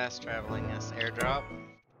fast traveling this airdrop.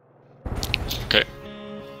 Okay.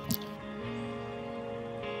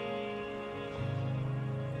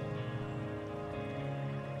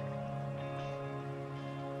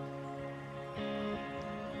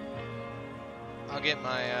 I'll get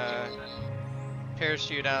my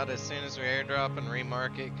parachute out as soon as we airdrop and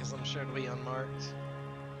remark it, because I'm sure it'll be unmarked.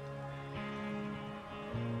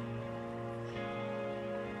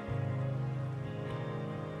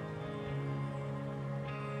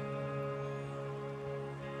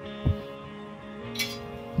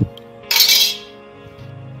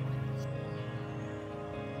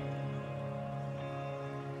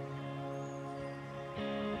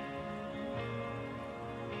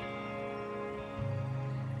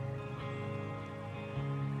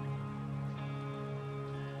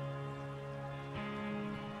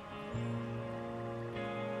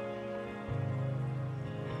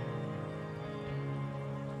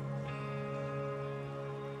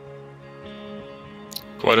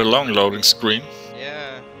 Quite a long loading screen.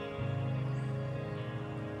 Yeah.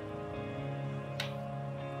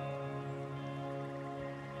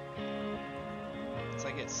 It's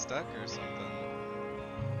like it's stuck or something.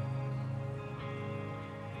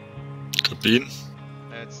 Could be.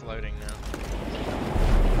 It's loading now.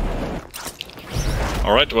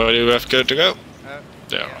 Alright, where do we have to go?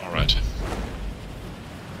 There, yeah. alright.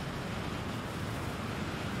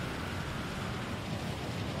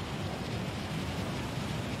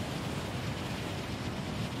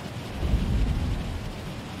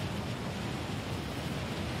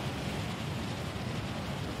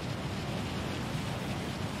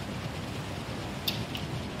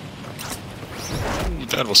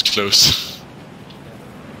 That was close.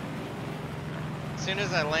 As soon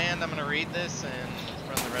as I land, I'm gonna read this and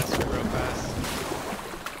run the rest of it real fast.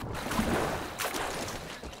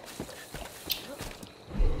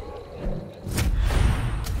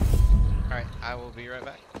 Alright, I will be right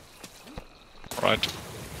back. Right.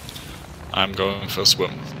 I'm going for a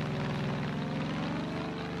swim.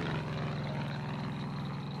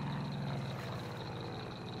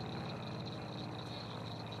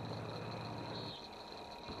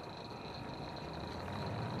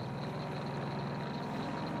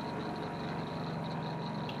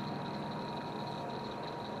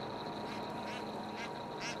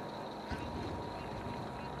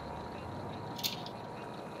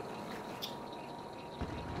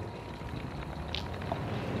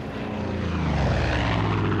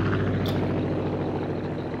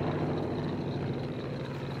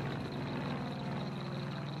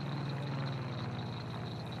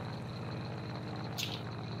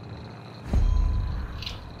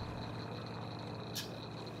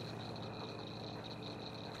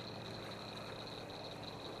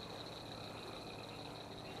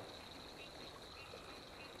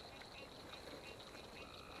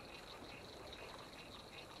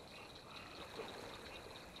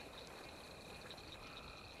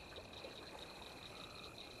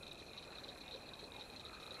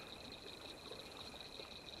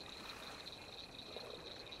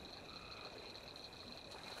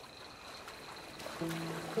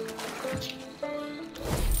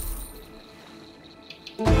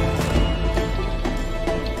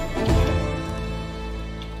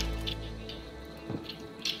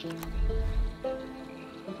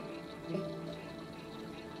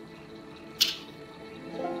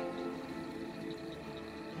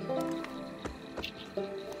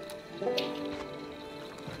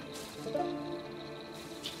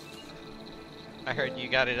 I heard you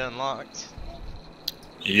got it unlocked.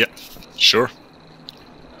 Yeah, sure.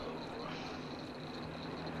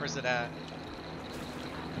 Where's it at?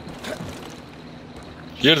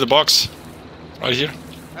 Here, the box. Right here.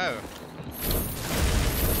 Oh.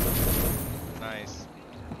 Nice.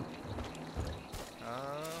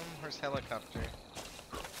 Where's helicopter?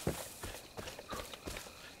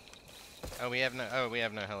 Oh, we have no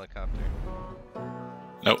helicopter.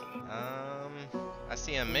 Nope. I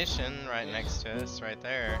see a mission right next to us, right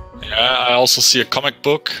there. Yeah, I also see a comic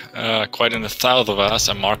book, quite in the south of us.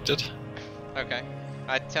 I marked it. Okay.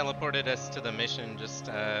 I teleported us to the mission just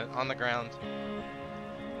on the ground.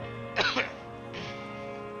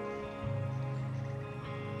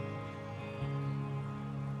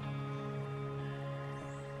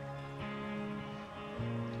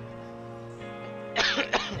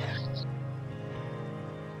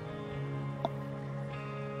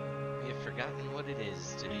 You've forgotten what it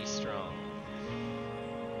is to be strong.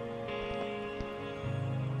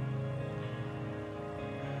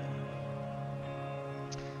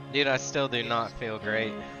 Dude, I still do not feel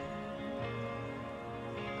great.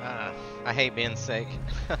 I hate being sick.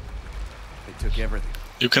 They took everything.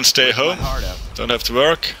 You can stay home. Don't have to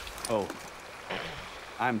work. Oh,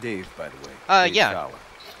 I'm Dave, by the way. Dave yeah. Fowler.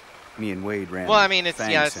 Me and Wade ran. Well, I mean, it's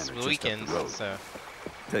Fang yeah, it's Center just up the weekends, road. so.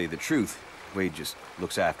 Tell you the truth, Wade just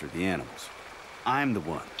looks after the animals. I'm the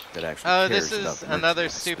one that actually Oh, cares this about is the another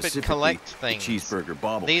merchandise, stupid specifically collect the things. cheeseburger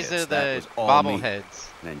bobbleheads. These are That the was all me. bobbleheads.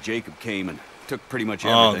 And then Jacob came and took pretty much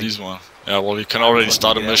Oh, everything. these one. Yeah, well, you can already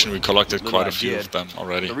start a mission. We collected quite a few of them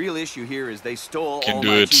already. The real issue here is they stole Can all do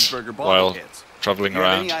my it cheeseburger while bobbleheads. traveling Do you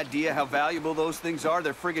have around. any idea how valuable those things are?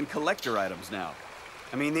 They're friggin' collector items now.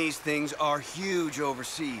 I mean, these things are huge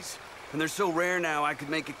overseas. And they're so rare now, I could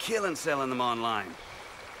make a killing selling them online.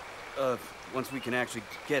 Once we can actually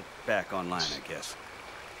get back online, I guess.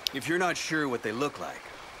 If you're not sure what they look like,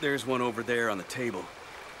 there's one over there on the table.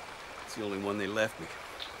 It's the only one they left me.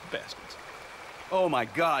 Bastards. Oh my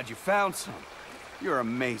God, you found some. You're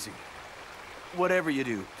amazing. Whatever you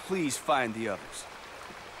do, please find the others.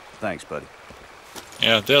 Thanks, buddy.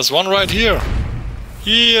 Yeah, there's one right here.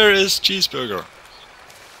 Here is cheeseburger.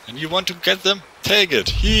 And you want to get them? Take it.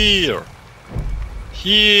 Here.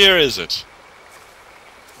 Here is it.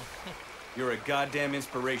 You're a goddamn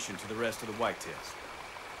inspiration to the rest of the whitetails.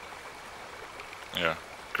 Yeah.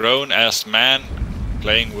 Grown-ass man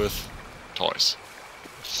playing with toys.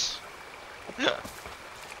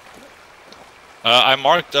 I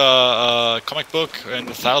marked a comic book in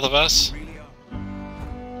the south of us.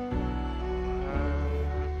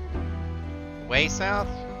 Way south?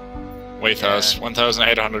 Way south,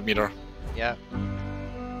 1,800 meter. Yep.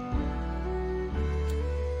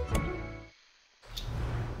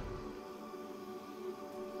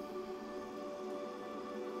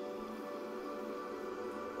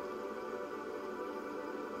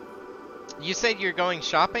 You said you're going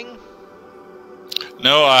shopping?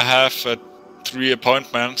 No, I have 3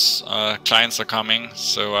 appointments. Clients are coming,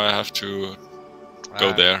 so I have to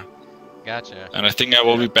go there. Gotcha. And I think I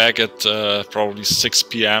will be back at probably 6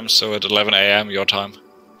 PM, so at 11 AM your time.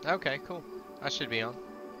 Okay, cool. I should be on.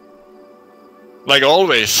 Like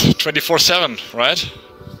always, 24/7, right?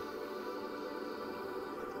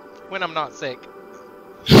 When I'm not sick.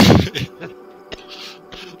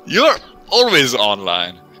 You're always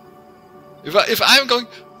online. If I'm going,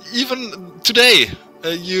 even today,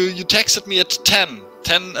 you texted me at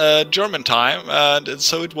 10 German time, and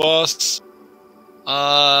so it was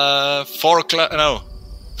 4 o'clock, no,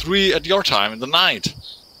 3 at your time in the night.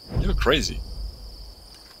 You're crazy.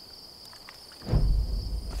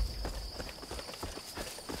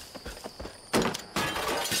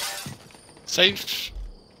 Safe.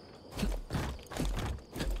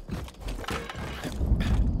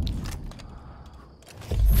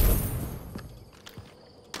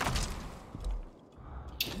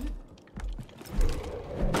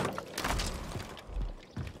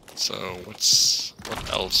 So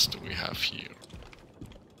what else do we have here?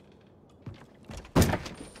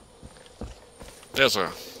 There's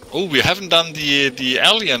a... Oh, we haven't done the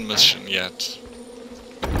alien mission yet.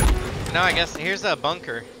 No, I guess here's a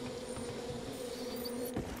bunker.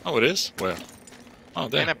 Oh, it is? Where? Oh,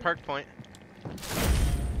 there. And a perk point.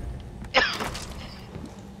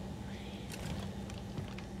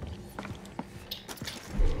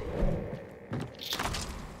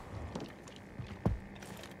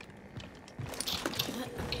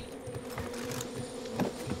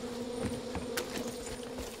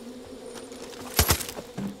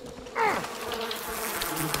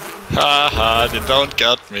 Haha, they don't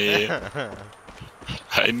get me.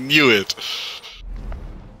 I knew it.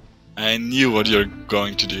 I knew what you're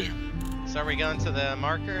going to do. So are we going to the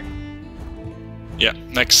marker? Yeah,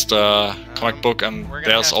 next comic book, and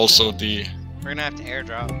there's also the... We're gonna have to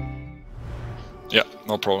airdrop. Yeah,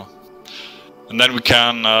 no problem. And then we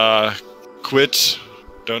can quit.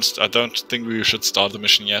 I don't think we should start the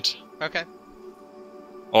mission yet. Okay.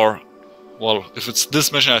 Or Well, if it's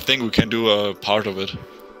this mission, I think we can do a part of it.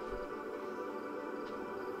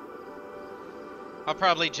 I'll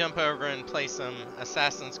probably jump over and play some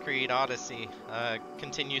Assassin's Creed Odyssey,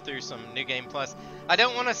 continue through some New Game Plus. I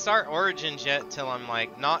don't want to start Origins yet till I'm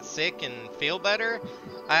like not sick and feel better.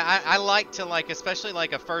 I like to like, especially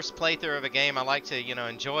like a first playthrough of a game, I like to, you know,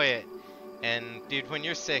 enjoy it. And dude, when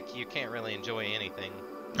you're sick, you can't really enjoy anything.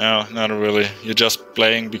 No, not really. You're just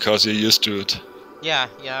playing because you're used to it. Yeah,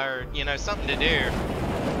 or, you know, something to do.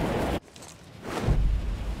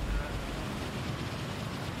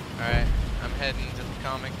 Alright, I'm heading to the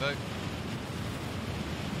comic book.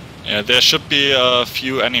 Yeah, there should be a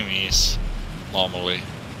few enemies, normally.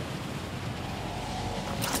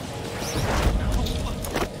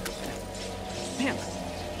 Man,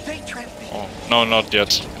 they trapped me. Oh, no, not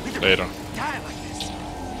yet. Later. Die like this.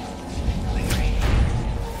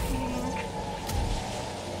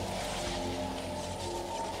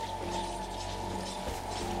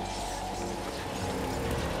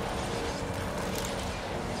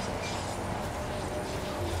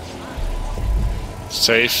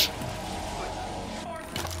 Safe.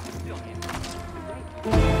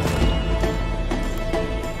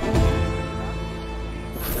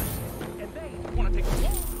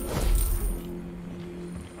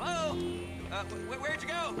 Hello? Where'd you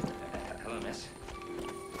go? Hello, miss.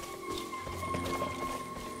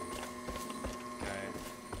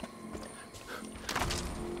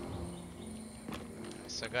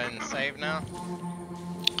 So go ahead and save now.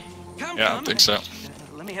 Yeah, I think so.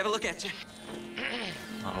 Let me have a look at you.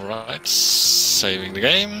 Alright, saving the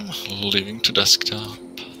game, leaving to desktop.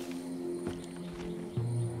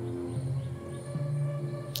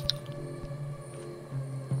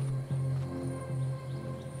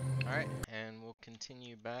 Alright, and we'll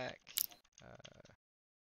continue back.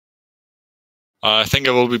 I think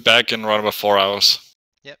I will be back in around about 4 hours.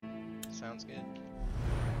 Yep, sounds good.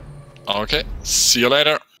 Okay, see you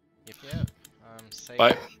later. Yep. I'm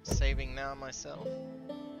Bye. saving now myself.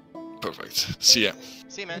 Perfect. See ya.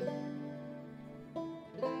 See you, man.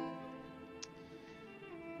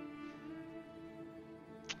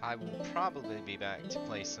 I will probably be back to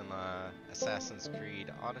play some Assassin's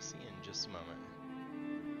Creed Odyssey in just a moment.